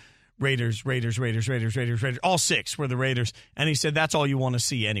answer of Raiders. All 6 were the Raiders. And he said, that's all you want to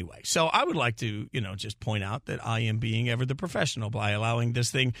see anyway. So I would like to, just point out that I am being ever the professional by allowing this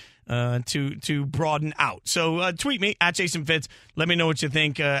thing to broaden out. So tweet me at Jason Fitz. Let me know what you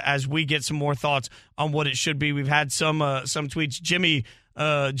think as we get some more thoughts on what it should be. We've had some tweets. Jimmy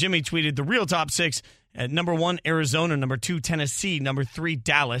tweeted the real top 6 at number 1, Arizona, number 2, Tennessee, number 3,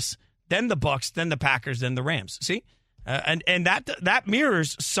 Dallas, then the Bucs, then the Packers, then the Rams. See? And that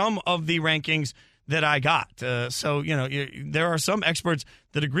mirrors some of the rankings that I got. So, there are some experts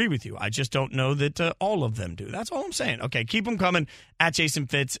that agree with you. I just don't know that all of them do. That's all I'm saying. Okay, keep them coming at Jason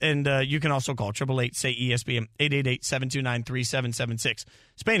Fitz, and you can also call 888-SAY-ESPN, 888-729-3776.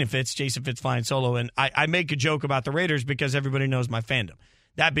 Spain and Fitz, Jason Fitz flying solo, and I make a joke about the Raiders because everybody knows my fandom.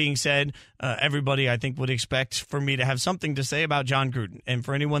 That being said, everybody, I think, would expect for me to have something to say about John Gruden. And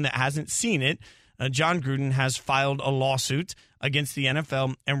for anyone that hasn't seen it, John Gruden has filed a lawsuit against the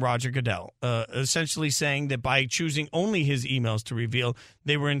NFL and Roger Goodell, essentially saying that by choosing only his emails to reveal,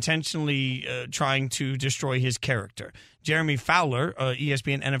 they were intentionally trying to destroy his character. Jeremy Fowler,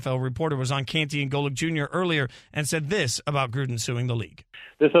 ESPN NFL reporter, was on Canty and Golick Jr. earlier and said this about Gruden suing the league.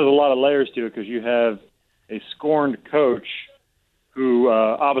 This has a lot of layers to it because you have a scorned coach who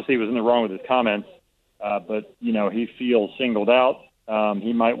obviously was in the wrong with his comments, but, he feels singled out.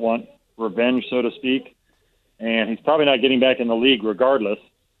 He might want revenge, so to speak, and he's probably not getting back in the league regardless.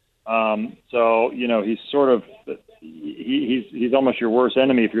 So he's sort of he's almost your worst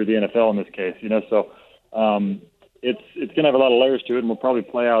enemy if you're the NFL in this case. So it's going to have a lot of layers to it, and will probably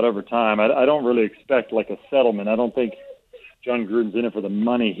play out over time. I don't really expect like a settlement. I don't think John Gruden's in it for the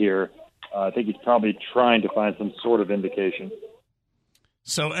money here. I think he's probably trying to find some sort of indication.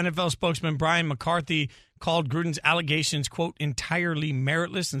 So NFL spokesman Brian McCarthy called Gruden's allegations, quote, entirely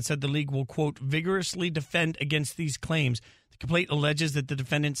meritless, and said the league will, quote, vigorously defend against these claims. The complaint alleges that the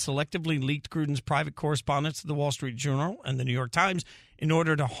defendant selectively leaked Gruden's private correspondence to the Wall Street Journal and the New York Times in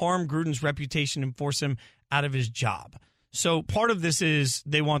order to harm Gruden's reputation and force him out of his job. So part of this is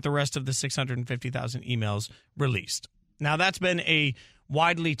they want the rest of the 650,000 emails released. Now, that's been a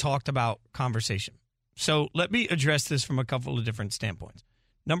widely talked about conversation. So let me address this from a couple of different standpoints.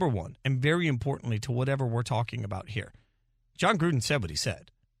 Number one, and very importantly to whatever we're talking about here, John Gruden said what he said.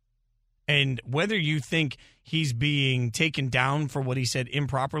 And whether you think he's being taken down for what he said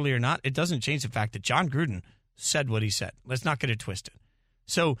improperly or not, it doesn't change the fact that John Gruden said what he said. Let's not get it twisted.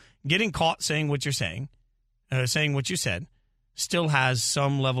 So getting caught saying what you're saying what you said, still has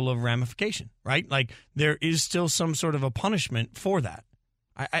some level of ramification, right? Like there is still some sort of a punishment for that.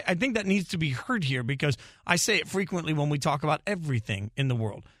 I think that needs to be heard here because I say it frequently when we talk about everything in the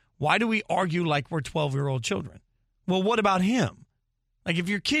world. Why do we argue like we're 12-year-old children? Well, what about him? Like if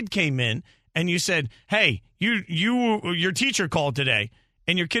your kid came in and you said, hey, your teacher called today,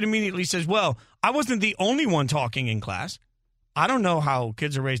 and your kid immediately says, well, I wasn't the only one talking in class. I don't know how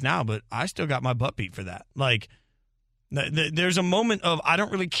kids are raised now, but I still got my butt beat for that. Like there's a moment of I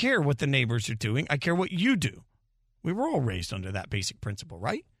don't really care what the neighbors are doing. I care what you do. We were all raised under that basic principle,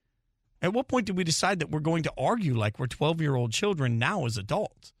 right? At what point did we decide that we're going to argue like we're 12-year-old children now as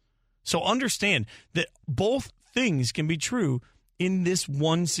adults? So understand that both things can be true in this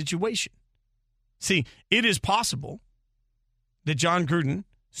one situation. See, it is possible that John Gruden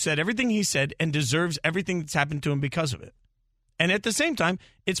said everything he said and deserves everything that's happened to him because of it. And at the same time,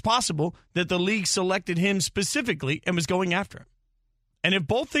 it's possible that the league selected him specifically and was going after him. And if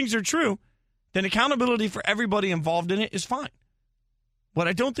both things are true, then accountability for everybody involved in it is fine. What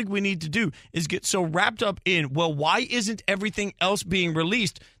I don't think we need to do is get so wrapped up in, well, why isn't everything else being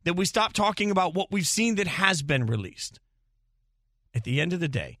released, that we stop talking about what we've seen that has been released. At the end of the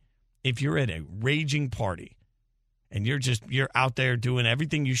day, if you're at a raging party and you're out there doing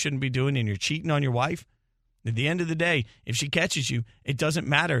everything you shouldn't be doing and you're cheating on your wife, at the end of the day, if she catches you, it doesn't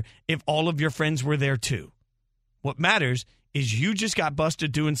matter if all of your friends were there too. What matters is you just got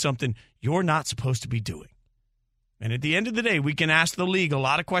busted doing something you're not supposed to be doing. And at the end of the day, we can ask the league a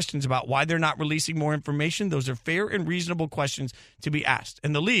lot of questions about why they're not releasing more information. Those are fair and reasonable questions to be asked.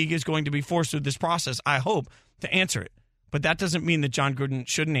 And the league is going to be forced through this process, I hope, to answer it. But that doesn't mean that John Gruden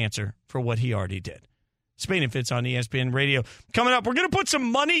shouldn't answer for what he already did. Spain and Fitz on ESPN Radio. Coming up, we're going to put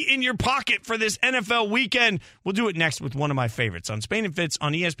some money in your pocket for this NFL weekend. We'll do it next with one of my favorites on Spain and Fitz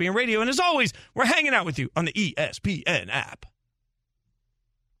on ESPN Radio. And as always, we're hanging out with you on the ESPN app.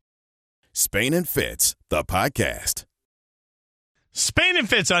 Spain and Fitz, the podcast. Spain and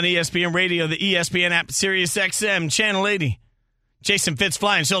Fitz on ESPN Radio, the ESPN app, Sirius XM, Channel 80. Jason Fitz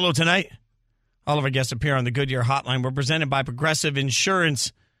flying solo tonight. All of our guests appear on the Goodyear Hotline. We're presented by Progressive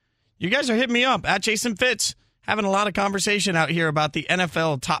Insurance. You guys are hitting me up at Jason Fitz, having a lot of conversation out here about the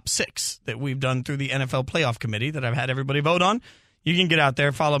NFL top 6 that we've done through the NFL Playoff Committee that I've had everybody vote on. You can get out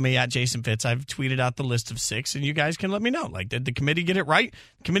there, follow me at Jason Fitz. I've tweeted out the list of 6, and you guys can let me know. Like, did the committee get it right?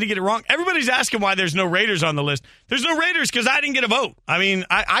 The committee get it wrong? Everybody's asking why there's no Raiders on the list. There's no Raiders because I didn't get a vote. I mean,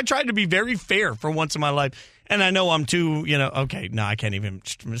 I tried to be very fair for once in my life. And I know I'm too, okay, no, I can't even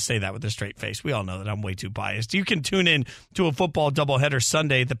say that with a straight face. We all know that I'm way too biased. You can tune in to a football doubleheader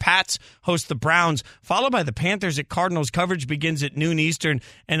Sunday. The Pats host the Browns, followed by the Panthers at Cardinals. Coverage begins at noon Eastern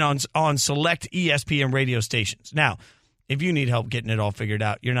and on select ESPN radio stations. Now, if you need help getting it all figured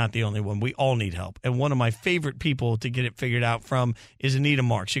out, you're not the only one. We all need help. And one of my favorite people to get it figured out from is Anita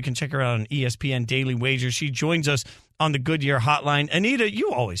Marks. You can check her out on ESPN Daily Wager. She joins us on the Goodyear Hotline. Anita,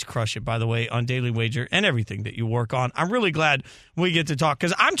 you always crush it, by the way, on Daily Wager and everything that you work on. I'm really glad we get to talk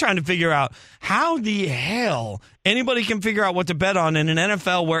because I'm trying to figure out how the hell anybody can figure out what to bet on in an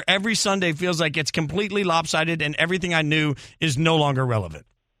NFL where every Sunday feels like it's completely lopsided and everything I knew is no longer relevant.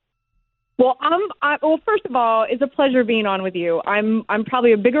 Well, first of all, it's a pleasure being on with you. I'm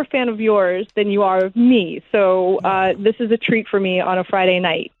probably a bigger fan of yours than you are of me, so this is a treat for me on a Friday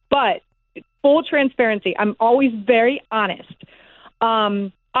night. But full transparency, I'm always very honest.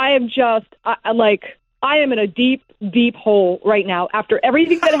 I am in a deep, deep hole right now after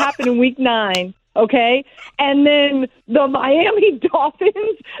everything that happened in Week 9. Okay, and then the Miami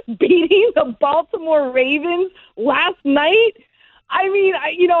Dolphins beating the Baltimore Ravens last night. I mean,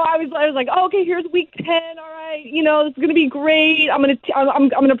 I was like, oh, okay, here's week 10. All right, this is gonna be great. I'm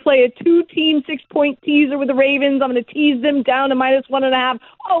gonna play a 2-team 6-point teaser with the Ravens. I'm gonna tease them down to -1.5.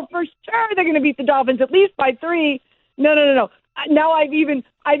 Oh, for sure they're gonna beat the Dolphins at least by 3. No. Now I've even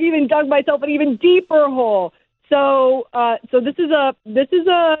dug myself an even deeper hole. So this is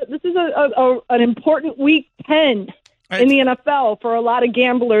an important week 10 in the NFL for a lot of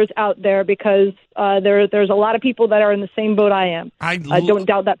gamblers out there, because there's a lot of people that are in the same boat I am. Don't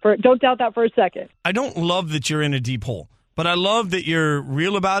doubt that for a second. I don't love that you're in a deep hole, but I love that you're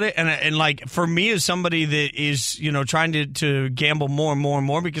real about it. And like, for me, as somebody that is, trying to gamble more and more and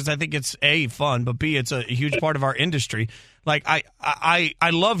more, because I think it's A, fun, but B, it's a huge part of our industry. Like, I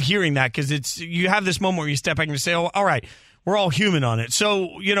love hearing that, because you have this moment where you step back and you say, oh, all right, we're all human on it. So,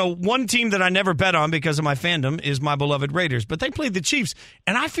 one team that I never bet on because of my fandom is my beloved Raiders, but they played the Chiefs,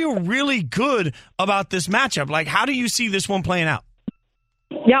 and I feel really good about this matchup. Like, how do you see this one playing out?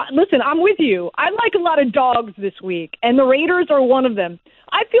 Yeah, listen, I'm with you. I like a lot of dogs this week, and the Raiders are one of them.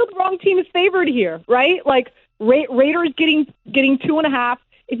 I feel the wrong team is favored here, right? Like, Raiders getting 2.5.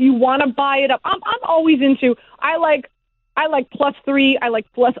 If you want to buy it up, I'm always into. I like +3. I like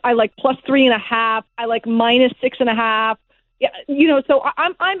 +3.5. I like -6.5. Yeah, so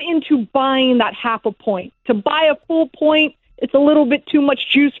I'm into buying that half a point. To buy a full point, it's a little bit too much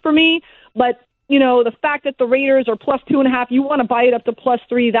juice for me. But the fact that the Raiders are +2.5, you want to buy it up to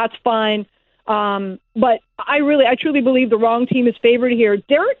 +3, that's fine. But I truly believe the wrong team is favored here.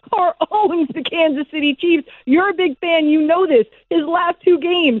 Derek Carr owns the Kansas City Chiefs. You're a big fan. You know this. His last 2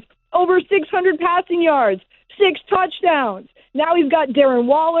 games, over 600 passing yards, 6 touchdowns. Now he's got Darren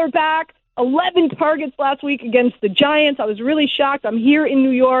Waller back. 11 targets last week against the Giants. I was really shocked. I'm here in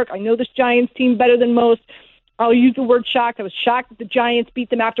New York. I know this Giants team better than most. I'll use the word shocked. I was shocked that the Giants beat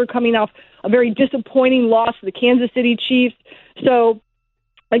them after coming off a very disappointing loss to the Kansas City Chiefs. So,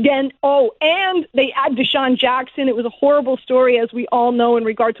 again, and they add Deshaun Jackson. It was a horrible story, as we all know, in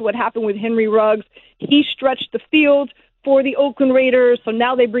regard to what happened with Henry Ruggs. He stretched the field for the Oakland Raiders, so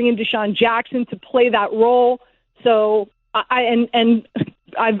now they bring in Deshaun Jackson to play that role. So,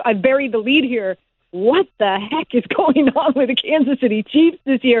 I've buried the lead here. What the heck is going on with the Kansas City Chiefs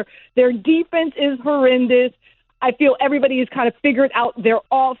this year? Their defense is horrendous. I feel everybody has kind of figured out their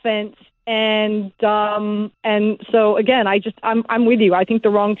offense, and so again, I'm with you. I think the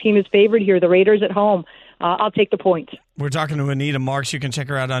wrong team is favored here. The Raiders at home. I'll take the points. We're talking to Anita Marks. You can check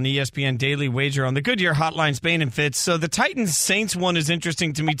her out on ESPN Daily Wager on the Goodyear Hotline, Spain and Fitz. So the Titans-Saints one is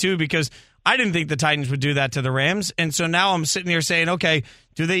interesting to me, too, because I didn't think the Titans would do that to the Rams. And so now I'm sitting here saying, okay,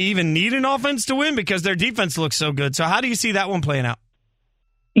 do they even need an offense to win? Because their defense looks so good. So how do you see that one playing out?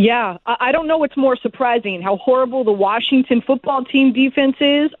 Yeah, I don't know what's more surprising, how horrible the Washington football team defense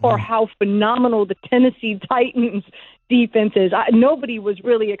is, or how phenomenal the Tennessee Titans defense is. Nobody was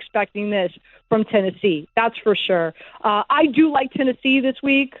really expecting this from Tennessee, that's for sure. I do like Tennessee this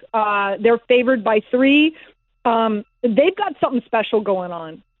week. They're favored by 3. They've got something special going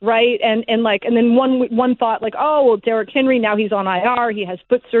on, right? And then one thought, like, oh, well, Derrick Henry, now he's on IR, he has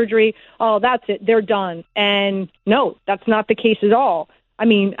foot surgery. Oh, that's it, they're done. And no, that's not the case at all. I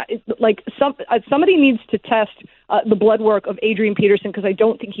mean, somebody needs to test the blood work of Adrian Peterson, because I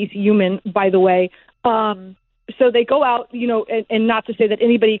don't think he's human, by the way. So they go out, and not to say that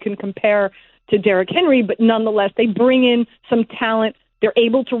anybody can compare to Derrick Henry, but nonetheless, they bring in some talent. They're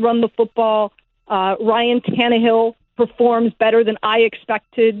able to run the football. Ryan Tannehill performs better than I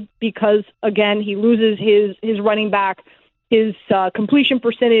expected because, again, he loses his running back. His completion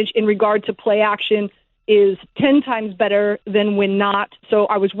percentage in regard to play action is 10 times better than when not. So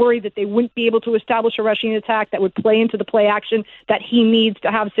I was worried that they wouldn't be able to establish a rushing attack that would play into the play action that he needs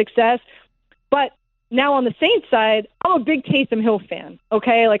to have success. But now on the Saints side, I'm a big Taysom Hill fan,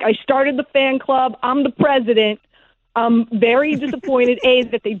 okay? Like, I started the fan club. I'm the president. I'm very disappointed,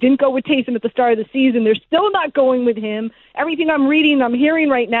 that they didn't go with Taysom at the start of the season. They're still not going with him. Everything I'm hearing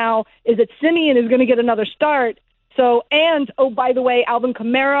right now is that Simeon is going to get another start. So, by the way, Alvin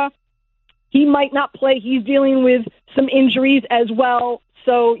Kamara, he might not play. He's dealing with some injuries as well.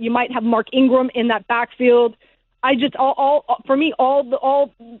 So you might have Mark Ingram in that backfield. For me,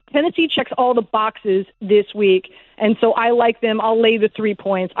 Tennessee checks all the boxes this week. And so I like them. I'll lay the 3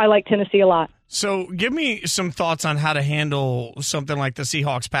 points. I like Tennessee a lot. So give me some thoughts on how to handle something like the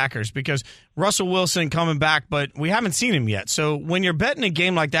Seahawks-Packers, because Russell Wilson coming back, but we haven't seen him yet. So when you're betting a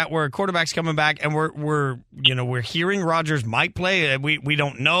game like that where a quarterback's coming back and we're hearing Rodgers might play, we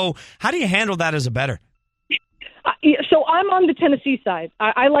don't know. How do you handle that as a bettor? So I'm on the Tennessee side.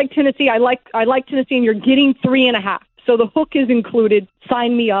 I like Tennessee. I like Tennessee, and you're getting 3.5. So the hook is included.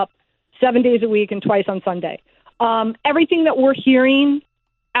 Sign me up 7 days a week and twice on Sunday. everything that we're hearing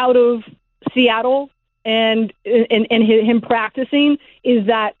out of Seattle and him practicing is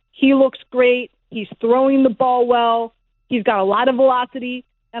that he looks great. He's throwing the ball well. He's got a lot of velocity,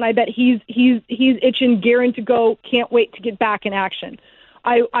 and I bet he's itching, gearing to go. Can't wait to get back in action.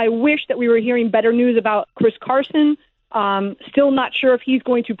 I wish that we were hearing better news about Chris Carson. Still not sure if he's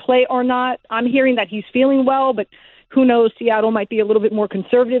going to play or not. I'm hearing that he's feeling well, but who knows? Seattle might be a little bit more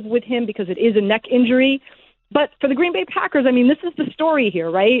conservative with him because it is a neck injury. But for the Green Bay Packers, I mean, this is the story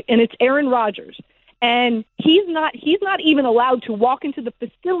here, right? And it's Aaron Rodgers. And he's not even allowed to walk into the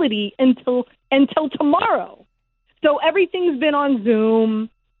facility until tomorrow. So everything's been on Zoom.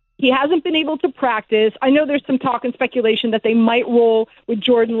 He hasn't been able to practice. I know there's some talk and speculation that they might roll with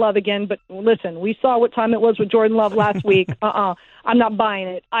Jordan Love again, but listen, we saw what time it was with Jordan Love last week. I'm not buying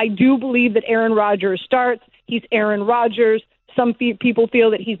it. I do believe that Aaron Rodgers starts. He's Aaron Rodgers. Some people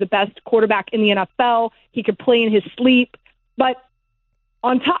feel that he's the best quarterback in the NFL. He could play in his sleep. But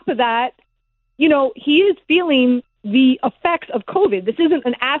on top of that, you know, he is feeling the effects of COVID. This isn't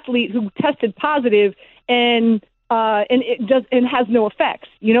an athlete who tested positive and has no effects.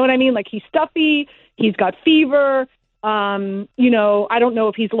 You know what I mean? Like, he's stuffy, he's got fever. You know, I don't know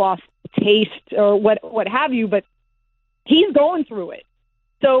if he's lost taste or what have you, but he's going through it.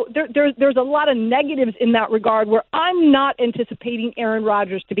 So there's a lot of negatives in that regard where I'm not anticipating Aaron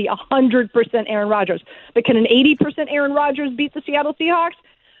Rodgers to be 100% Aaron Rodgers. But can an 80% Aaron Rodgers beat the Seattle Seahawks?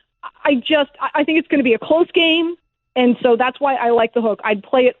 I think it's going to be a close game, and so that's why I like the hook. I'd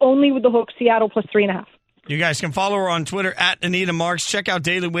play it only with the hook, Seattle plus 3.5. You guys can follow her on Twitter at Anita Marks. Check out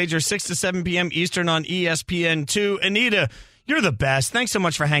Daily Wager 6 to 7 p.m. Eastern on ESPN2. Anita, you're the best. Thanks so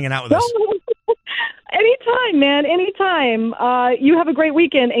much for hanging out with us. Anytime, man. Anytime. You have a great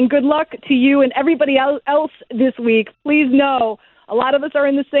weekend, and good luck to you and everybody else this week. Please know a lot of us are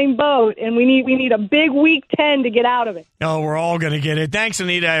in the same boat, and we need a big week 10 to get out of it. Oh, we're all going to get it. Thanks,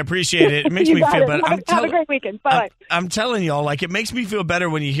 Anita. I appreciate it. It makes me feel better. Have a great weekend. Bye. I'm telling y'all, like, it makes me feel better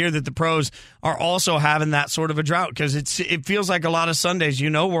when you hear that the pros are also having that sort of a drought, because it feels like a lot of Sundays, you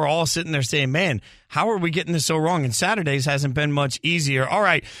know, we're all sitting there saying, man, how are we getting this so wrong? And Saturdays hasn't been much easier. All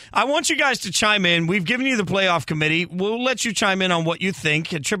right, I want you guys to chime in. We've given you the playoff committee. We'll let you chime in on what you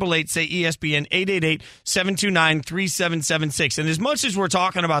think at 888-SAY-ESPN, 888-729-3776. And as much as we're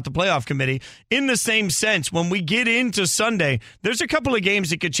talking about the playoff committee, in the same sense, when we get into Sunday, there's a couple of games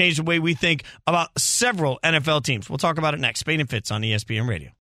that could change the way we think about several NFL teams. We'll talk about it next. Spain and Fitz on ESPN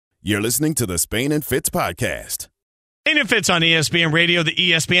Radio. You're listening to the Spain and Fitz podcast. Spain and Fitz on ESPN Radio, the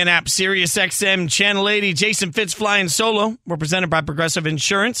ESPN app, Sirius XM, Channel 80. Jason Fitz flying solo. We're presented by Progressive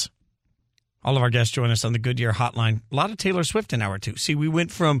Insurance. All of our guests join us on the Goodyear Hotline. A lot of Taylor Swift in Hour 2. See, we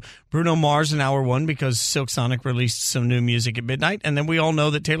went from Bruno Mars in Hour 1 because Silk Sonic released some new music at midnight, and then we all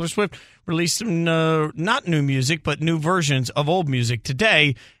know that Taylor Swift released some not new music, but new versions of old music.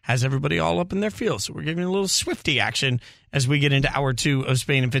 Today has everybody all up in their feels, so we're giving a little Swifty action as we get into Hour 2 of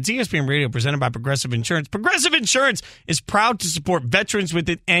Spain and Fitz. ESPN Radio presented by Progressive Insurance. Progressive Insurance is proud to support veterans with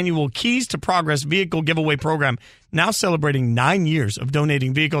its annual Keys to Progress vehicle giveaway program, now celebrating 9 years of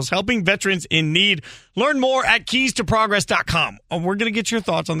donating vehicles, helping veterans in need. Learn more at keystoprogress.com. We're going to get your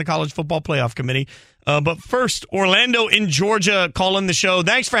thoughts on the College Football Playoff Committee. But first, Orlando in Georgia calling the show.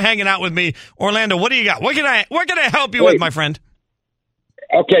 Thanks for hanging out with me. Orlando, what do you got? What can I help you with, my friend?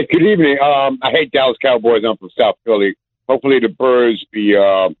 Okay, good evening. I hate Dallas Cowboys. I'm from South Philly. Hopefully the Birds be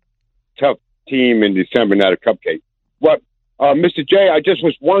a tough team in December, not a cupcake. But, Mr. J, I just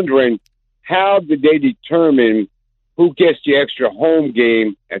was wondering, how did they determine who gets the extra home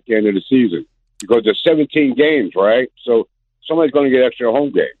game at the end of the season? Because there's 17 games, right? So somebody's going to get extra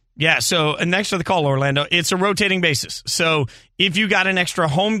home game. Yeah, so next for the call, Orlando, it's a rotating basis. So if you got an extra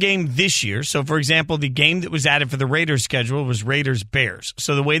home game this year, so for example, the game that was added for the Raiders schedule was Raiders-Bears.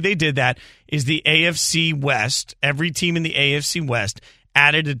 So the way they did that is the AFC West, every team in the AFC West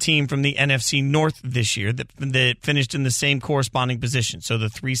added a team from the NFC North this year that finished in the same corresponding position. So the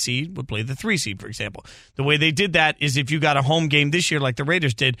 3 seed would play the 3 seed, for example. The way they did that is if you got a home game this year like the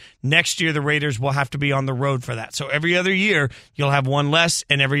Raiders did, next year the Raiders will have to be on the road for that. So every other year you'll have one less,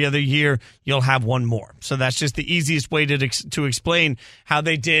 and every other year you'll have one more. So that's just the easiest way to explain how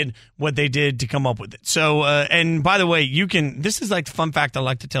they did what they did to come up with it. So, and by the way, this is like the fun fact I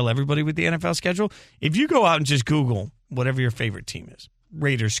like to tell everybody with the NFL schedule. If you go out and just Google whatever your favorite team is,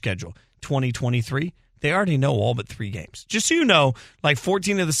 Raiders schedule 2023, they already know all but 3 games. Just so you know, like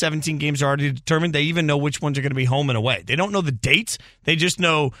 14 of the 17 games are already determined. They even know which ones are going to be home and away. They don't know the dates. They just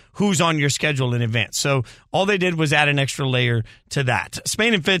know who's on your schedule in advance. So all they did was add an extra layer to that.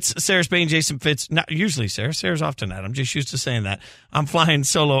 Spain and Fitz, Sarah Spain, Jason Fitz. Not usually Sarah. Sarah's often that. I'm just used to saying that. I'm flying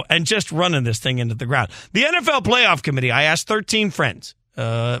solo and just running this thing into the ground. The NFL Playoff Committee, I asked 13 friends.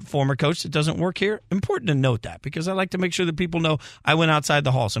 Former coach that doesn't work here. Important to note that because I like to make sure that people know I went outside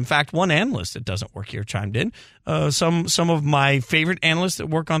the halls. In fact, one analyst that doesn't work here chimed in. Some of my favorite analysts that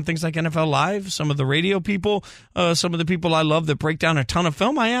work on things like NFL Live, some of the radio people, some of the people I love that break down a ton of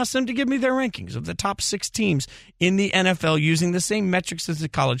film, I asked them to give me their rankings of the top 6 teams in the NFL using the same metrics as the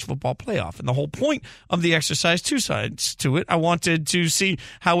college football playoff. And the whole point of the exercise, 2 sides to it. I wanted to see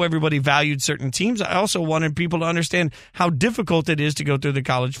how everybody valued certain teams. I also wanted people to understand how difficult it is to go through the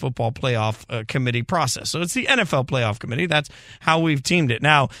college football playoff committee process. So it's the NFL Playoff Committee. That's how we've termed it,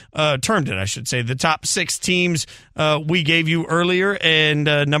 I should say. The top 6 teams we gave you earlier, and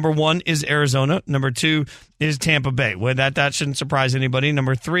number 1 is Arizona. Number 2 is Tampa Bay. Well, that shouldn't surprise anybody.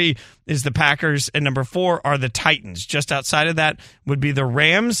 Number 3 is the Packers, and number 4 are the Titans. Just outside of that would be the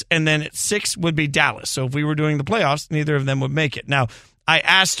Rams, and then at 6 would be Dallas. So if we were doing the playoffs, neither of them would make it. Now, I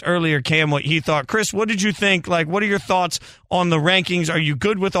asked earlier Cam what he thought. Chris, what did you think? Like, what are your thoughts on the rankings? Are you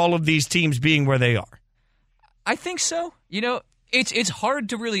good with all of these teams being where they are? I think so. You know, it's hard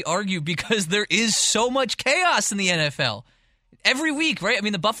to really argue because there is so much chaos in the NFL. Every week, right? I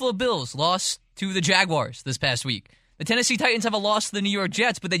mean, the Buffalo Bills lost to the Jaguars this past week. The Tennessee Titans have a loss to the New York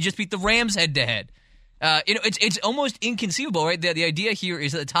Jets, but they just beat the Rams head-to-head. It's almost inconceivable, right? The idea here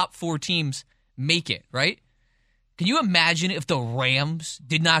is that the top 4 teams make it, right? Can you imagine if the Rams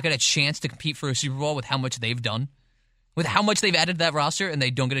did not get a chance to compete for a Super Bowl with how much they've done? With how much they've added to that roster and they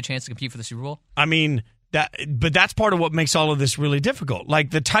don't get a chance to compete for the Super Bowl? I mean, but that's part of what makes all of this really difficult.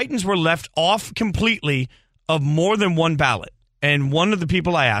 Like, the Titans were left off completely of more than one ballot. And one of the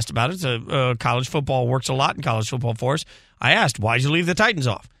people I asked about it, college football works a lot in college football for us. I asked, why'd you leave the Titans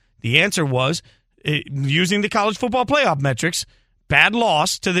off? The answer was, using the college football playoff metrics, bad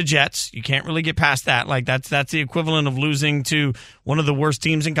loss to the Jets. You can't really get past that. Like, that's the equivalent of losing to one of the worst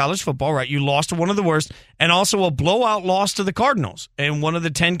teams in college football, right? You lost to one of the worst, and also a blowout loss to the Cardinals. And one of the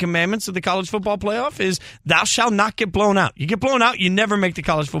 10 commandments of the college football playoff is thou shalt not get blown out. You get blown out, you never make the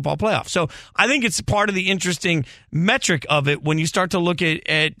college football playoff. So I think it's part of the interesting metric of it when you start to look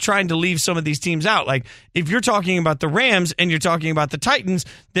at trying to leave some of these teams out. Like, if you're talking about the Rams and you're talking about the Titans,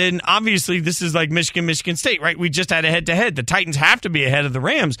 then obviously this is like Michigan State, right? We just had a head-to-head. The Titans have to be ahead of the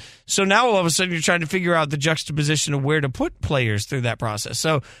Rams. So now all of a sudden you're trying to figure out the juxtaposition of where to put players through that process.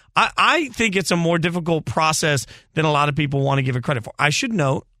 So I think it's a more difficult process than a lot of people want to give it credit for. I should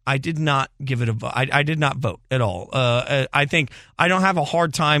note, I did not give it a vote. I did not vote at all. I think I don't have a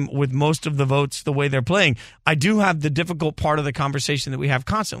hard time with most of the votes the way they're playing. I do have the difficult part of the conversation that we have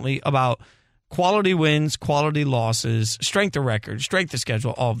constantly about quality wins, quality losses, strength of record, strength of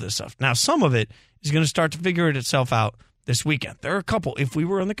schedule, all of this stuff. Now, some of it is going to start to figure itself out this weekend. There are a couple. If we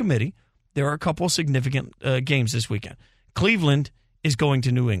were on the committee, there are a couple significant games this weekend. Cleveland is going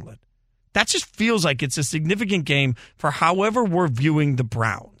to New England. That just feels like it's a significant game for however we're viewing the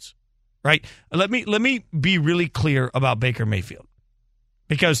Browns, right? Let me be really clear about Baker Mayfield,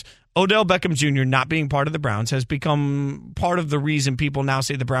 because Odell Beckham Jr. not being part of the Browns has become part of the reason people now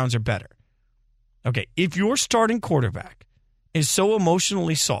say the Browns are better. Okay, if your starting quarterback is so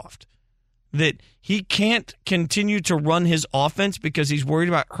emotionally soft that he can't continue to run his offense because he's worried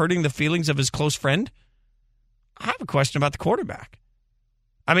about hurting the feelings of his close friend, I have a question about the quarterback.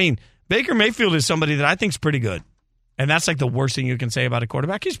 I mean, Baker Mayfield is somebody that I think is pretty good. And that's like the worst thing you can say about a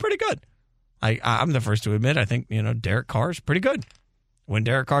quarterback. He's pretty good. I'm the first to admit, I think, Derek Carr is pretty good. When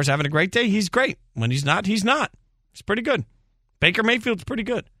Derek Carr's having a great day, he's great. When he's not, he's not. He's pretty good. Baker Mayfield's pretty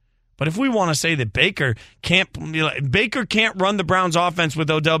good. But if we want to say that Baker can't run the Browns offense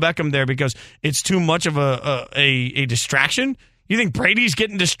with Odell Beckham there because it's too much of a distraction, you think Brady's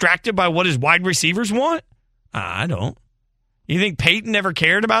getting distracted by what his wide receivers want? I don't. You think Peyton never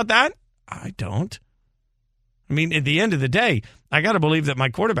cared about that? I don't. I mean, at the end of the day, I got to believe that my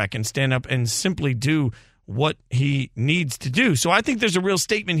quarterback can stand up and simply do what he needs to do. So I think there's a real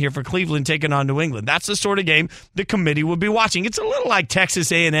statement here for Cleveland taking on New England. That's the sort of game the committee would be watching. It's a little like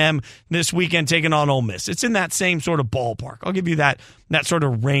Texas A&M this weekend taking on Ole Miss. It's in that same sort of ballpark. I'll give you that sort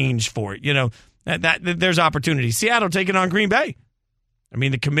of range for it. That there's opportunity. Seattle taking on Green Bay. I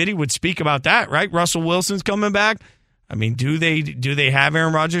mean, the committee would speak about that, right? Russell Wilson's coming back. I mean, do they have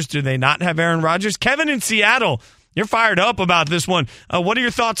Aaron Rodgers? Do they not have Aaron Rodgers? Kevin in Seattle, you're fired up about this one. What are your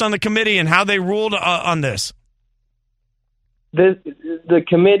thoughts on the committee and how they ruled on this? The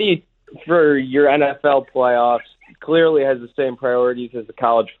committee for your NFL playoffs clearly has the same priorities as the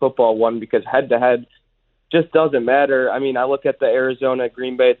college football one, because head-to-head just doesn't matter. I mean, I look at the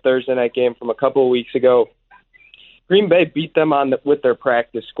Arizona-Green Bay Thursday night game from a couple of weeks ago. Green Bay beat them with their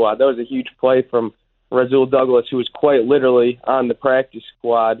practice squad. That was a huge play from Rasul Douglas, who was quite literally on the practice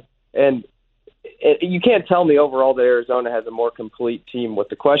squad. And you can't tell me overall that Arizona has a more complete team with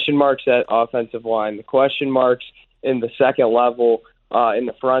the question marks at offensive line, the question marks in the second level, in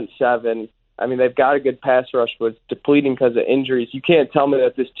the front seven. I mean, they've got a good pass rush, but it's depleting because of injuries. You can't tell me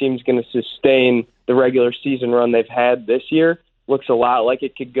that this team's going to sustain the regular season run they've had this year. Looks a lot like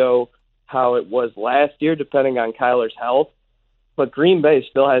it could go how it was last year, depending on Kyler's health. But Green Bay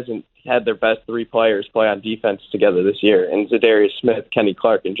still hasn't had their best three players play on defense together this year, and Zadarius Smith, Kenny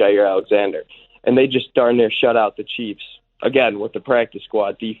Clark, and Jair Alexander. And they just darn near shut out the Chiefs, again, with the practice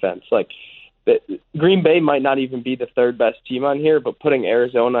squad defense. Like, Green Bay might not even be the third best team on here, but putting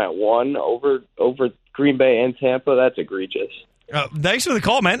Arizona at 1 over Green Bay and Tampa, that's egregious. Thanks for the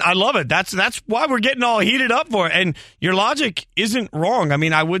call, man. I love it. That's why we're getting all heated up for it. And your logic isn't wrong. I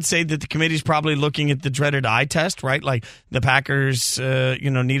mean, I would say that the committee's probably looking at the dreaded eye test, right? Like the Packers,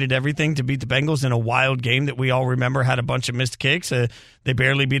 needed everything to beat the Bengals in a wild game that we all remember had a bunch of missed kicks. They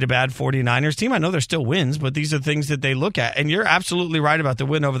barely beat a bad 49ers team. I know there's still wins, but these are things that they look at. And you're absolutely right about the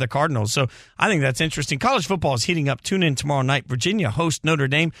win over the Cardinals. So I think that's interesting. College football is heating up. Tune in tomorrow night. Virginia hosts Notre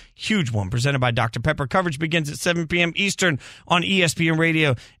Dame. Huge one presented by Dr. Pepper. Coverage begins at 7 p.m. Eastern on ESPN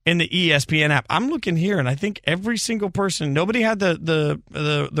Radio and the ESPN app. I'm looking here, and I think every single person, nobody had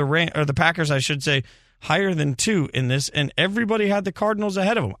the Packers, I should say, higher than 2 in this, and everybody had the Cardinals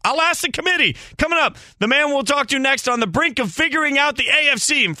ahead of them. I'll ask the committee. Coming up, the man we'll talk to next on the brink of figuring out the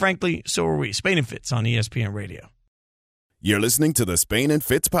AFC, and frankly, so are we. Spain and Fitz on ESPN Radio. You're listening to the Spain and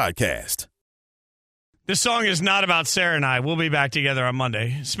Fitz podcast. This song is not about Sarah and I. We'll be back together on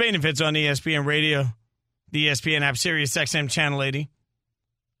Monday. Spain and Fitz on ESPN Radio, the ESPN app, Sirius XM Channel 80.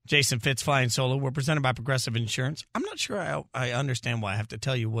 Jason Fitz flying solo. We're presented by Progressive Insurance. I'm not sure I understand why I have to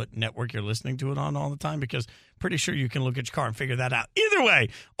tell you what network you're listening to it on all the time, because pretty sure you can look at your car and figure that out. Either way,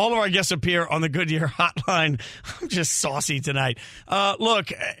 all of our guests appear on the Goodyear Hotline. I'm just saucy tonight.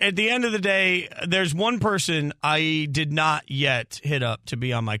 Look, at the end of the day, there's one person I did not yet hit up to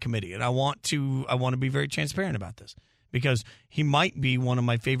be on my committee, and I want to be very transparent about this, because he might be one of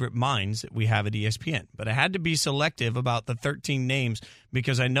my favorite minds that we have at ESPN. But I had to be selective about the 13 names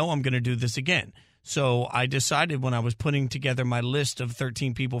because I know I'm going to do this again. So I decided when I was putting together my list of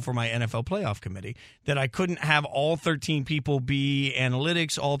 13 people for my NFL playoff committee that I couldn't have all 13 people be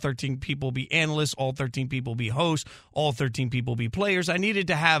analytics, all 13 people be analysts, all 13 people be hosts, all 13 people be players. I needed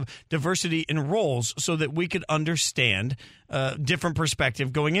to have diversity in roles so that we could understand different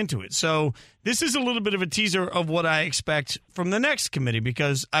perspective going into it. So this is a little bit of a teaser of what I expect from the next committee,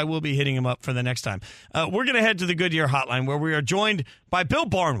 because I will be hitting him up for the next time. We're going to head to the Goodyear Hotline, where we are joined by Bill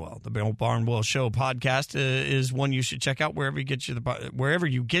Barnwell. The Bill Barnwell Show podcast is one you should check out wherever you get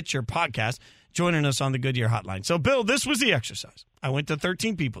your podcast. Joining us on the Goodyear Hotline. So, Bill, this was the exercise. I went to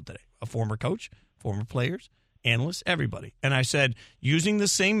 13 people today, a former coach, former players, analysts, everybody. And I said, using the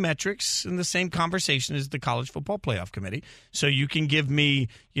same metrics and the same conversation as the College Football Playoff Committee, so you can give me,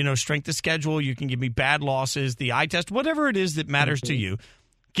 strength of schedule, you can give me bad losses, the eye test, whatever it is that matters to you.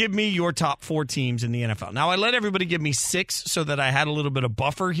 Give me your top 4 teams in the NFL. Now, I let everybody give me 6 so that I had a little bit of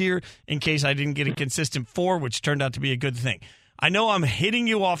buffer here in case I didn't get a consistent 4, which turned out to be a good thing. I know I'm hitting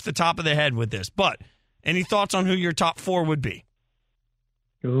you off the top of the head with this, but any thoughts on who your top 4 would be?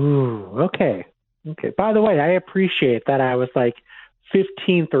 Ooh, okay. Okay. By the way, I appreciate that I was like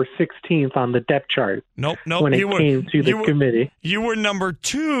 15th or 16th on the depth chart. Nope. When it came to the committee. You were number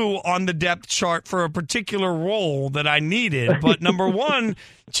 2 on the depth chart for a particular role that I needed, but number 1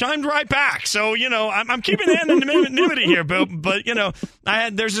 chimed right back. So, I'm keeping anonymity here, but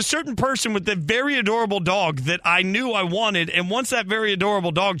there's a certain person with a very adorable dog that I knew I wanted, and once that very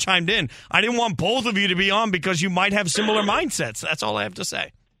adorable dog chimed in, I didn't want both of you to be on because you might have similar mindsets. That's all I have to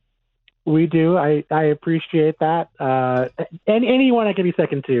say. We do. I appreciate that. And anyone I could be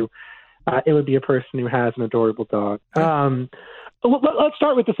second to, it would be a person who has an adorable dog. Let's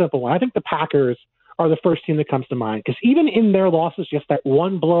start with the simple one. I think the Packers are the first team that comes to mind, because even in their losses, just that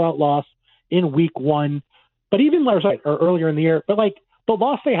one blowout loss in week 1, but even earlier in the year, but like the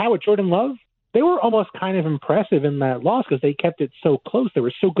loss they had with Jordan Love, they were almost kind of impressive in that loss because they kept it so close. They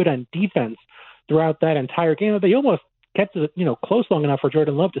were so good on defense throughout that entire game that they almost kept it, close long enough for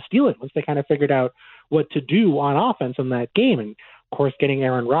Jordan Love to steal it once they kind of figured out what to do on offense in that game. And of course, getting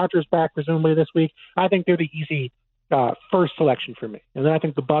Aaron Rodgers back presumably this week, I think they're the easy first selection for me. And then I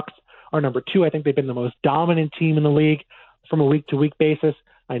think the Bucs are number 2. I think they've been the most dominant team in the league from a week-to-week basis.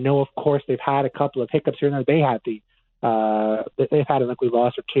 I know, of course, they've had a couple of hiccups here and there. They've had an ugly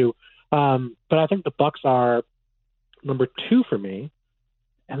loss or two. But I think the Bucs are number 2 for me.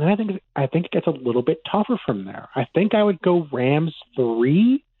 And then I think it gets a little bit tougher from there. I think I would go Rams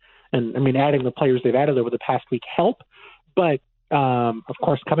 3. And, I mean, adding the players they've added over the past week help. But, of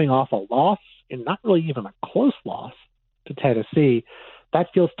course, coming off a loss, and not really even a close loss to Tennessee, that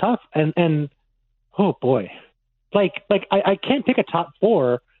feels tough. And oh, boy. I can't pick a top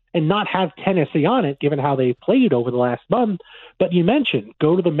 4 and not have Tennessee on it, given how they played over the last month. But you mentioned,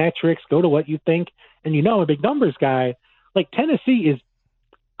 go to the metrics, go to what you think. And I'm a big numbers guy. Tennessee is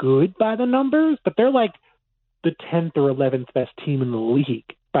good by the numbers, but they're like the 10th or 11th best team in the league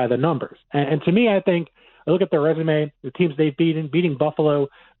by the numbers. And to me, I think, I look at their resume, the teams they've beating Buffalo,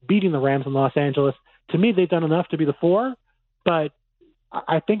 beating the Rams in Los Angeles. To me, they've done enough to be the 4. But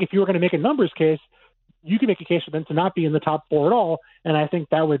I think if you were going to make a numbers case, you can make a case for them to not be in the top 4 at all, and I think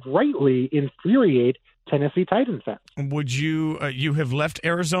that would rightly infuriate Tennessee Titans fans. Would you you have left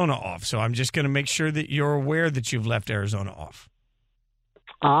Arizona off, so I'm just going to make sure that you're aware that you've left Arizona off.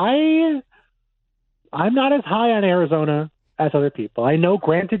 I'm not as high on Arizona as other people. I know,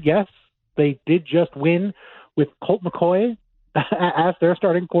 granted, yes, they did just win with Colt McCoy as their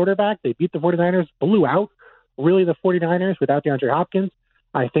starting quarterback. They beat the 49ers, blew out really the 49ers without DeAndre Hopkins.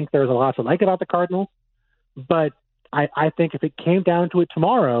 I think there's a lot to like about the Cardinals. But I think if it came down to it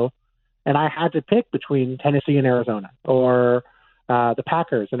tomorrow and I had to pick between Tennessee and Arizona or the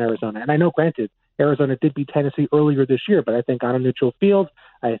Packers and Arizona, and I know, granted, Arizona did beat Tennessee earlier this year, but I think on a neutral field,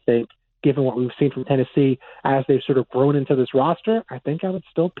 I think given what we've seen from Tennessee as they've sort of grown into this roster, I think I would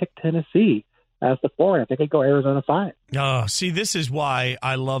still pick Tennessee as the 4. I think I'd go Arizona 5. Oh, see, this is why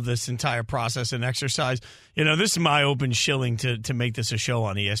I love this entire process and exercise. This is my open shilling to make this a show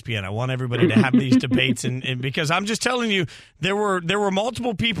on ESPN. I want everybody to have these debates, and because I'm just telling you, there were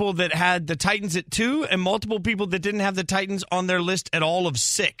multiple people that had the Titans at 2 and multiple people that didn't have the Titans on their list at all of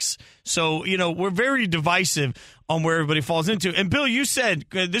 6. So, we're very divisive on where everybody falls into. And, Bill, you said,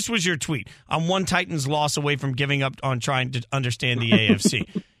 this was your tweet, I'm one Titans loss away from giving up on trying to understand the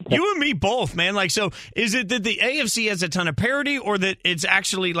AFC. You and me both, man. So is it that the AFC has a ton of parity, or that it's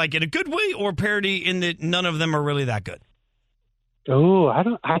actually in a good way, or parity in that none of them are really that good? Oh,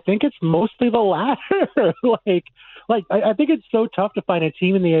 I think it's mostly the latter. I think it's so tough to find a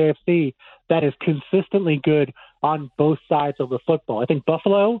team in the AFC that is consistently good on both sides of the football. I think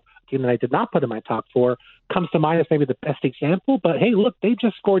Buffalo, a team that I did not put in my top 4, comes to mind as maybe the best example. But hey, look, they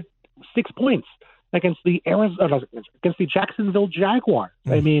just scored 6 points against the Jacksonville Jaguars.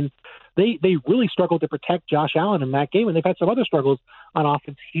 I mean, they really struggled to protect Josh Allen in that game, and they've had some other struggles on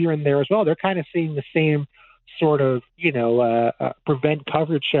offense here and there as well. They're kind of seeing the same sort of, prevent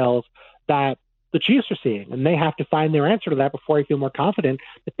coverage shells that the Chiefs are seeing, and they have to find their answer to that before I feel more confident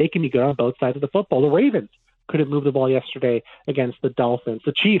that they can be good on both sides of the football. The Ravens couldn't move the ball yesterday against the Dolphins.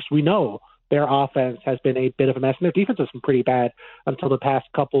 The Chiefs, we know their offense has been a bit of a mess, and their defense has been pretty bad until the past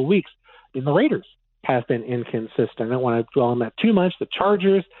couple of weeks. And the Raiders have been inconsistent. I don't want to dwell on that too much. The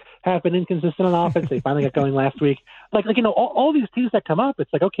Chargers have been inconsistent on offense. They finally got going last week. All these teams that come up, it's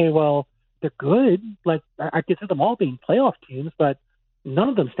okay, well, they're good. I consider them all being playoff teams, but none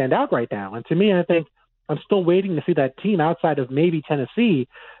of them stand out right now. And to me, I think I'm still waiting to see that team outside of maybe Tennessee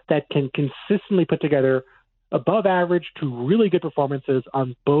that can consistently put together above average to really good performances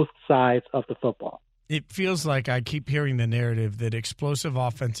on both sides of the football. It feels like I keep hearing the narrative that explosive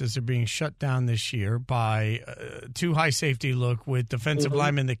offenses are being shut down this year by too high safety look with defensive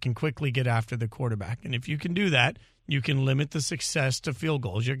linemen that can quickly get after the quarterback. And if you can do that, you can limit the success to field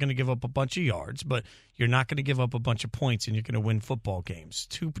goals. You're going to give up a bunch of yards, but you're not going to give up a bunch of points, and you're going to win football games.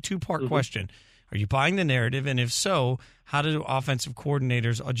 Two-part question. Are you buying the narrative? And if so, how do offensive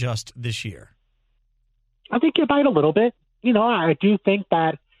coordinators adjust this year? I think you buy it a little bit. I do think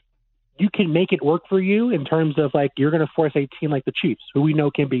that you can make it work for you in terms of you're going to force a team like the Chiefs, who we know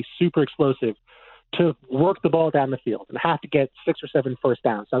can be super explosive, to work the ball down the field and have to get 6 or 7 first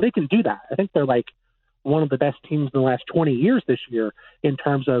downs. Now they can do that. I think they're one of the best teams in the last 20 years this year in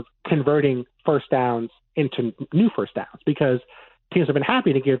terms of converting first downs into new first downs, because teams have been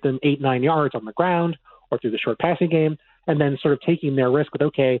happy to give them 8-9 yards on the ground or through the short passing game, and then sort of taking their risk with,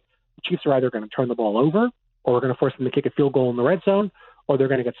 okay, the Chiefs are either going to turn the ball over, or we're going to force them to kick a field goal in the red zone, or they're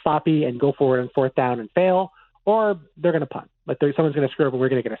going to get sloppy and go forward on 4th down and fail, or they're going to punt. Someone's going to screw up and we're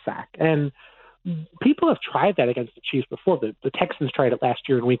going to get a sack. And people have tried that against the Chiefs before. The Texans tried it last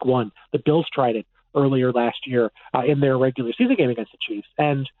year in week 1. The Bills tried it earlier last year in their regular season game against the Chiefs.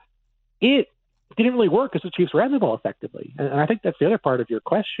 And it didn't really work because the Chiefs ran the ball effectively. And I think that's the other part of your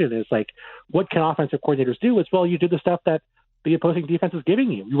question is what can offensive coordinators do? It's, well, you do the stuff that the opposing defense is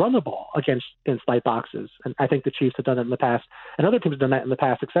giving you. You run the ball against light boxes. And I think the Chiefs have done it in the past, and other teams have done that in the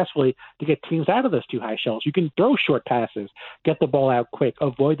past successfully to get teams out of those two high shells. You can throw short passes, get the ball out quick,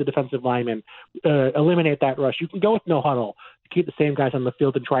 avoid the defensive lineman, eliminate that rush. You can go with no huddle, keep the same guys on the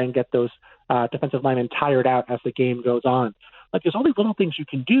field and try and get those defensive linemen tired out as the game goes on. Like, there's all these little things you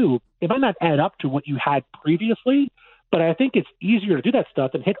can do. It might not add up to what you had previously, but I think it's easier to do that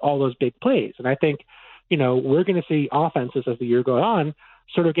stuff and hit all those big plays. And I think, we're going to see offenses as the year goes on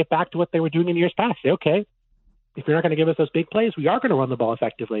sort of get back to what they were doing in years past. Say, okay, if you're not going to give us those big plays, we are going to run the ball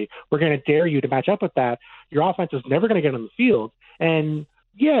effectively. We're going to dare you to match up with that. Your offense is never going to get on the field. And,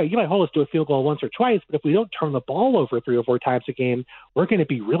 yeah, you might hold us to a field goal once or twice, but if we don't turn the ball over 3 or 4 times a game, we're going to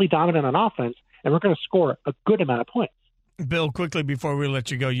be really dominant on offense, and we're going to score a good amount of points. Bill, quickly before we let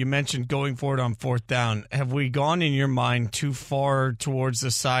you go, you mentioned going forward on 4th down. Have we gone in your mind too far towards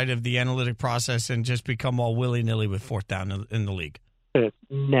the side of the analytic process and just become all willy-nilly with 4th down in the league?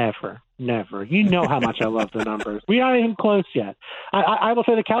 Never. You know how much I love the numbers. We aren't even close yet. I will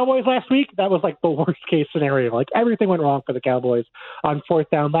say the Cowboys last week, that was like the worst case scenario. Like, everything went wrong for the Cowboys on 4th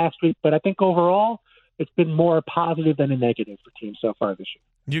down last week, but I think overall it's been more positive than a negative for teams so far this year.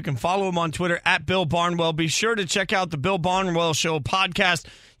 You can follow him on Twitter at Bill Barnwell. Be sure to check out the Bill Barnwell Show podcast.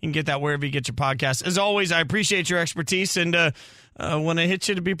 You can get that wherever you get your podcasts. As always, I appreciate your expertise, and when I hit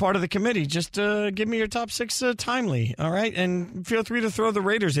you to be part of the committee, just give me your top 6 timely, all right? And feel free to throw the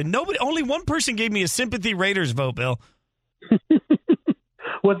Raiders in. Only one person gave me a sympathy Raiders vote, Bill.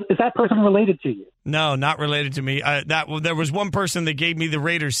 Is that person related to you? No, not related to me. There was one person that gave me the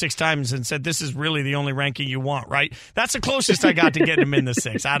Raiders 6 times and said, this is really the only ranking you want, right? That's the closest I got to getting them in the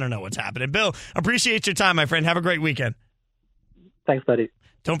 6. I don't know what's happening. Bill, appreciate your time, my friend. Have a great weekend. Thanks, buddy.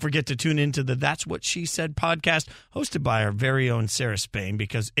 Don't forget to tune into the That's What She Said podcast, hosted by our very own Sarah Spain,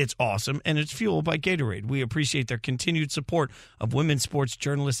 because it's awesome and it's fueled by Gatorade. We appreciate their continued support of women's sports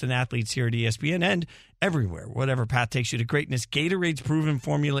journalists and athletes here at ESPN and everywhere. Whatever path takes you to greatness, Gatorade's proven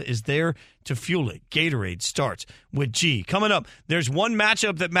formula is there to fuel it. Gatorade starts with G. Coming up, there's one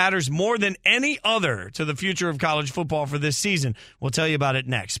matchup that matters more than any other to the future of college football for this season. We'll tell you about it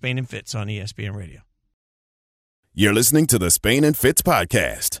next. Spain and Fitz on ESPN Radio. You're listening to the Spain and Fitz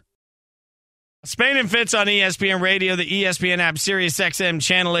podcast. Spain and Fitz on ESPN Radio, the ESPN app, Sirius XM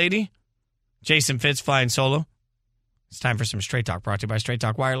Channel 80. Jason Fitz flying solo. It's time for some Straight Talk, brought to you by Straight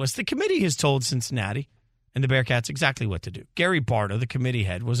Talk Wireless. The committee has told Cincinnati and the Bearcats exactly what to do. Gary Barta, the committee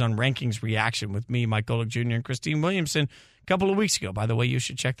head, was on Rankings Reaction with me, Mike Golick Jr., and Christine Williamson a couple of weeks ago. By the way, you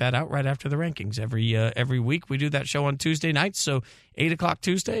should check that out right after the rankings. Every week we do that show on Tuesday nights, so 8 o'clock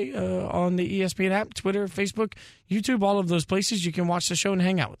Tuesday on the ESPN app, Twitter, Facebook, YouTube, all of those places. You can watch the show and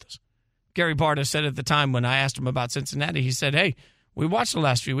hang out with us. Gary Barta said at the time when I asked him about Cincinnati, he said, hey, we watched the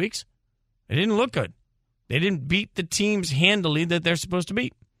last few weeks. It didn't look good. They didn't beat the teams handily that they're supposed to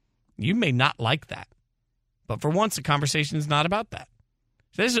beat. You may not like that. But for once, the conversation is not about that.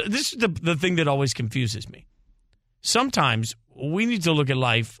 This is the thing that always confuses me. Sometimes we need to look at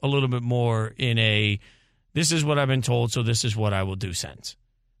life a little bit more in a, this is what I've been told, so this is what I will do sense.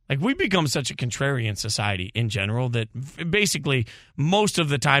 Like, we've become such a contrarian society in general that basically most of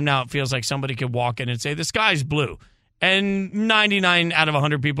the time now it feels like somebody could walk in and say, the sky's blue. And 99 out of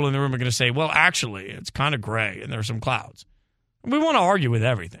 100 people in the room are going to say, well, actually, it's kind of gray and there's some clouds. We want to argue with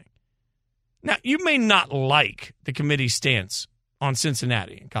everything. Now, you may not like the committee's stance on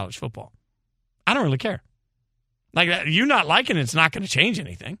Cincinnati in college football. I don't really care. Like, you not liking it's not going to change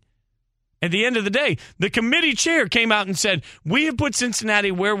anything. At the end of the day, the committee chair came out and said, we have put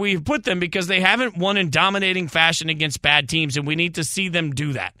Cincinnati where we have put them because they haven't won in dominating fashion against bad teams, and we need to see them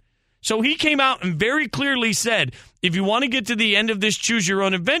do that. So he came out and very clearly said, if you want to get to the end of this Choose Your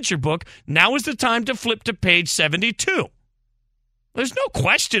Own Adventure book, now is the time to flip to page 72. There's no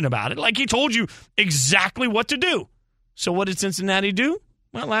question about it. Like, he told you exactly what to do. So what did Cincinnati do?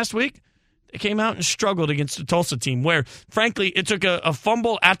 Well, last week, they came out and struggled against the Tulsa team where, frankly, it took a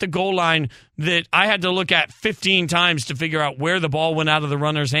fumble at the goal line that I had to look at 15 times to figure out where the ball went out of the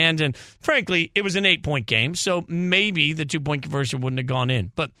runner's hand. And, frankly, it was an 8-point game, so maybe the 2-point conversion wouldn't have gone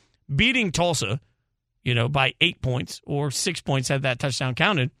in. But beating Tulsa, by 8 points or 6 points had that touchdown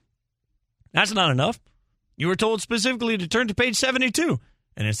counted, that's not enough. You were told specifically to turn to page 72,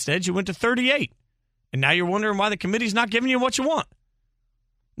 and instead you went to 38. And now you're wondering why the committee's not giving you what you want.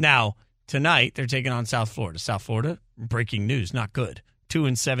 Now, tonight, they're taking on South Florida. South Florida, breaking news, not good.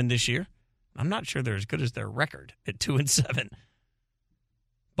 2-7 this year. I'm not sure they're as good as their record at 2-7.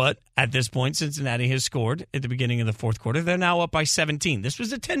 But at this point, Cincinnati has scored at the beginning of the fourth quarter. They're now up by 17. This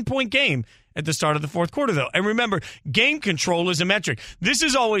was a 10-point game at the start of the fourth quarter, though. And remember, game control is a metric. This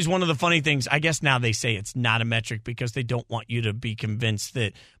is always one of the funny things. I guess now they say it's not a metric because they don't want you to be convinced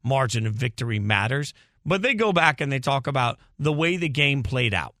that margin of victory matters. But they go back and they talk about the way the game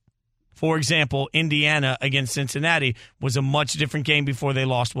played out. For example, Indiana against Cincinnati was a much different game before they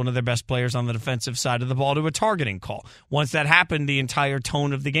lost one of their best players on the defensive side of the ball to a targeting call. Once that happened, the entire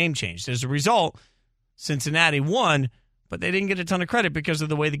tone of the game changed. As a result, Cincinnati won, but they didn't get a ton of credit because of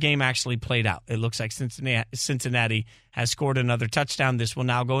the way the game actually played out. It looks like Cincinnati has scored another touchdown. This will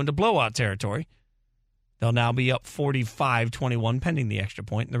now go into blowout territory. They'll now be up 45-21 pending the extra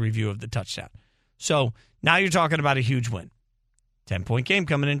point in the review of the touchdown. So now you're talking about a huge win. 10-point game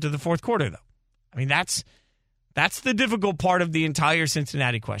coming into the fourth quarter, though. I mean, that's the difficult part of the entire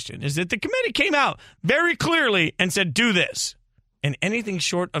Cincinnati question, is that the committee came out very clearly and said, do this. And anything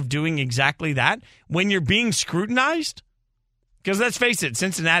short of doing exactly that, when you're being scrutinized, because let's face it,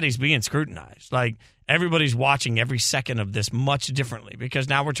 Cincinnati's being scrutinized. Like, everybody's watching every second of this much differently because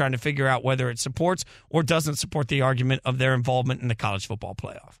now we're trying to figure out whether it supports or doesn't support the argument of their involvement in the college football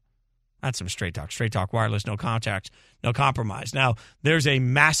playoff. That's some straight talk. Straight talk, wireless, no contacts, no compromise. Now, there's a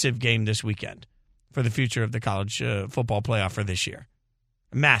massive game this weekend for the future of the college football playoff for this year.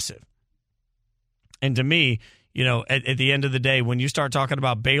 Massive. And to me, you know, at the end of the day, when you start talking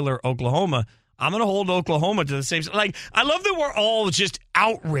about Baylor, Oklahoma, I'm going to hold Oklahoma to the same. Like, I love that we're all just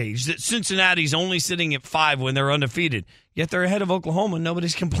outraged that Cincinnati's only sitting at 5 when they're undefeated. Yet they're ahead of Oklahoma.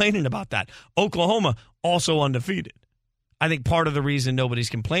 Nobody's complaining about that. Oklahoma also undefeated. I think part of the reason nobody's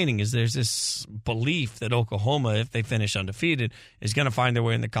complaining is there's this belief that Oklahoma, if they finish undefeated, is going to find their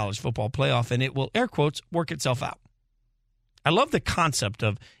way in the college football playoff, and it will, air quotes, work itself out. I love the concept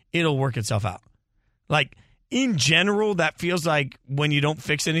of it'll work itself out. Like, in general, that feels like when you don't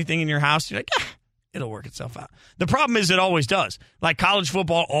fix anything in your house, you're like, it'll work itself out. The problem is it always does. Like, college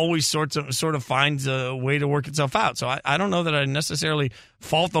football always sort of finds a way to work itself out. So I don't know that I necessarily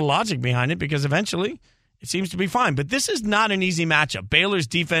fault the logic behind it because eventually it seems to be fine. But this is not an easy matchup. Baylor's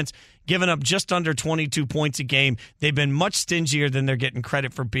defense giving up just under 22 points a game. They've been much stingier than they're getting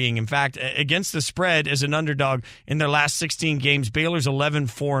credit for being. In fact, against the spread as an underdog in their last 16 games, Baylor's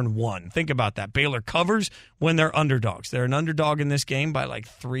 11-4-1. Think about that. Baylor covers when they're underdogs. They're an underdog in this game by like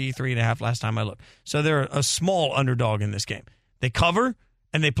 3.5 last time I looked. So they're a small underdog in this game. They cover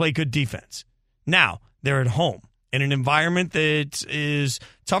and they play good defense. Now, they're at home in an environment that is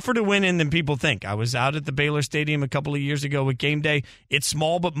tougher to win in than people think. I was out at the Baylor Stadium a couple of years ago with game day. It's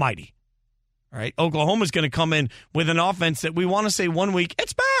small but mighty. All right, Oklahoma's going to come in with an offense that we want to say one week,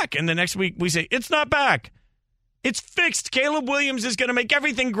 it's back. And the next week we say, it's not back. It's fixed. Caleb Williams is going to make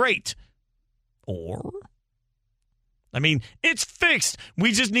everything great. Or, I mean, it's fixed.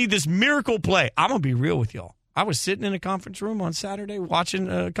 We just need this miracle play. I'm going to be real with y'all. I was sitting in a conference room on Saturday watching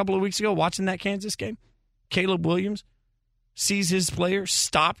a couple of weeks ago, watching that Kansas game. Caleb Williams sees his player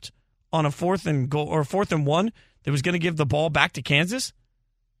stopped on a 4th and 1 that was going to give the ball back to Kansas.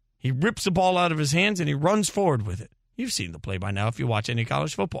 He rips the ball out of his hands and he runs forward with it. You've seen the play by now if you watch any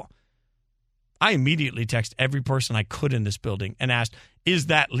college football. I immediately texted every person I could in this building and asked, is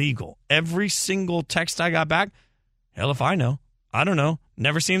that legal? Every single text I got back, hell if I know. I don't know.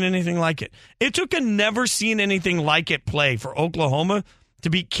 Never seen anything like it. It took a never seen anything like it play for Oklahoma to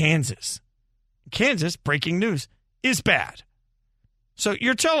beat Kansas. Kansas, breaking news, is bad. So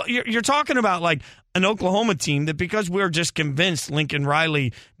you're talking about like an Oklahoma team that because we're just convinced Lincoln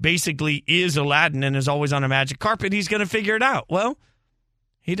Riley basically is Aladdin and is always on a magic carpet, he's going to figure it out. Well,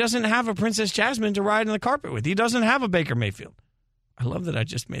 he doesn't have a Princess Jasmine to ride on the carpet with. He doesn't have a Baker Mayfield. I love that I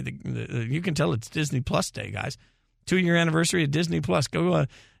just made you can tell it's Disney Plus Day, guys. 2-year anniversary of Disney Plus. Go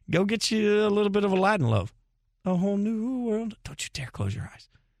get you a little bit of Aladdin love. A whole new world. Don't you dare close your eyes.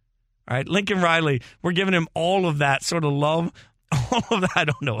 All right, Lincoln Riley, we're giving him all of that sort of love. All of that, I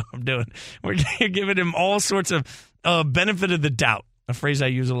don't know what I'm doing. We're giving him all sorts of benefit of the doubt, a phrase I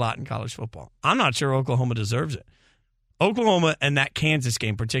use a lot in college football. I'm not sure Oklahoma deserves it. Oklahoma and that Kansas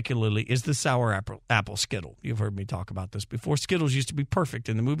game particularly is the sour apple Skittle. You've heard me talk about this before. Skittles used to be perfect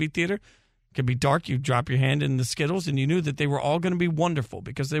in the movie theater. It could be dark. You drop your hand in the Skittles, and you knew that they were all going to be wonderful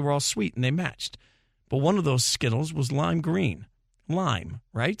because they were all sweet and they matched. But one of those Skittles was lime green. Lime,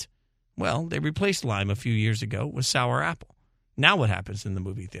 right? Well, they replaced lime a few years ago with sour apple. Now what happens in the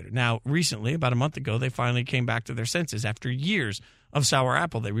movie theater? Now, recently, about a month ago, they finally came back to their senses. After years of sour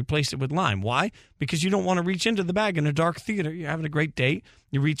apple, they replaced it with lime. Why? Because you don't want to reach into the bag in a dark theater. You're having a great date.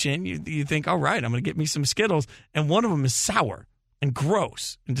 You reach in. You think, all right, I'm going to get me some Skittles. And one of them is sour and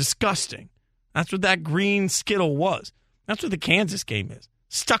gross and disgusting. That's what that green Skittle was. That's what the Kansas game is.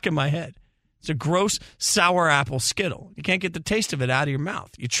 Stuck in my head. It's a gross, sour apple Skittle. You can't get the taste of it out of your mouth.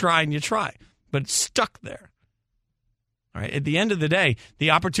 You try and you try, but it's stuck there. All right. At the end of the day,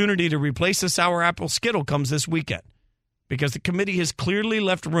 the opportunity to replace the sour apple Skittle comes this weekend because the committee has clearly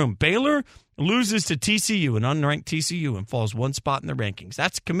left room. Baylor loses to TCU, an unranked TCU, and falls one spot in the rankings.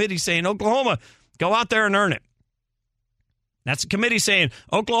 That's the committee saying, Oklahoma, go out there and earn it. That's the committee saying,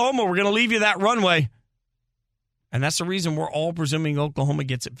 Oklahoma, we're going to leave you that runway. And that's the reason we're all presuming Oklahoma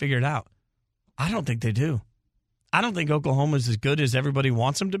gets it figured out. I don't think they do. I don't think Oklahoma is as good as everybody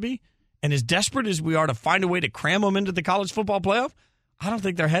wants them to be. And as desperate as we are to find a way to cram them into the college football playoff, I don't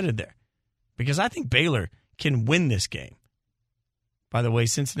think they're headed there. Because I think Baylor can win this game. By the way,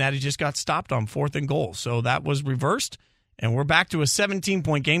 Cincinnati just got stopped on 4th and goal. So that was reversed. And we're back to a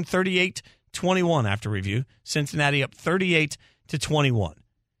 17-point game, 38-21 after review. Cincinnati up 38-21.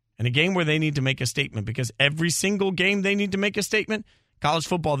 And a game where they need to make a statement because every single game they need to make a statement. College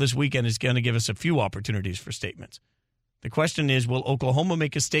football this weekend is going to give us a few opportunities for statements. The question is, will Oklahoma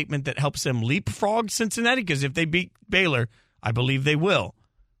make a statement that helps them leapfrog Cincinnati? Because if they beat Baylor, I believe they will.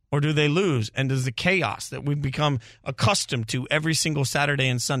 Or do they lose? And does the chaos that we've become accustomed to every single Saturday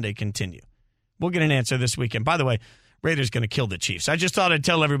and Sunday continue? We'll get an answer this weekend. By the way, Raiders going to kill the Chiefs. I just thought I'd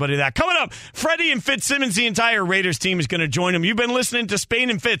tell everybody that. Coming up, Freddie and Fitzsimmons, the entire Raiders team is going to join them. You've been listening to Spain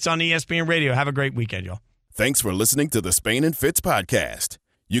and Fitz on ESPN Radio. Have a great weekend, y'all. Thanks for listening to the Spain and Fitz podcast.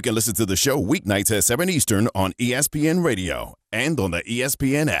 You can listen to the show weeknights at 7 Eastern on ESPN Radio and on the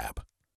ESPN app.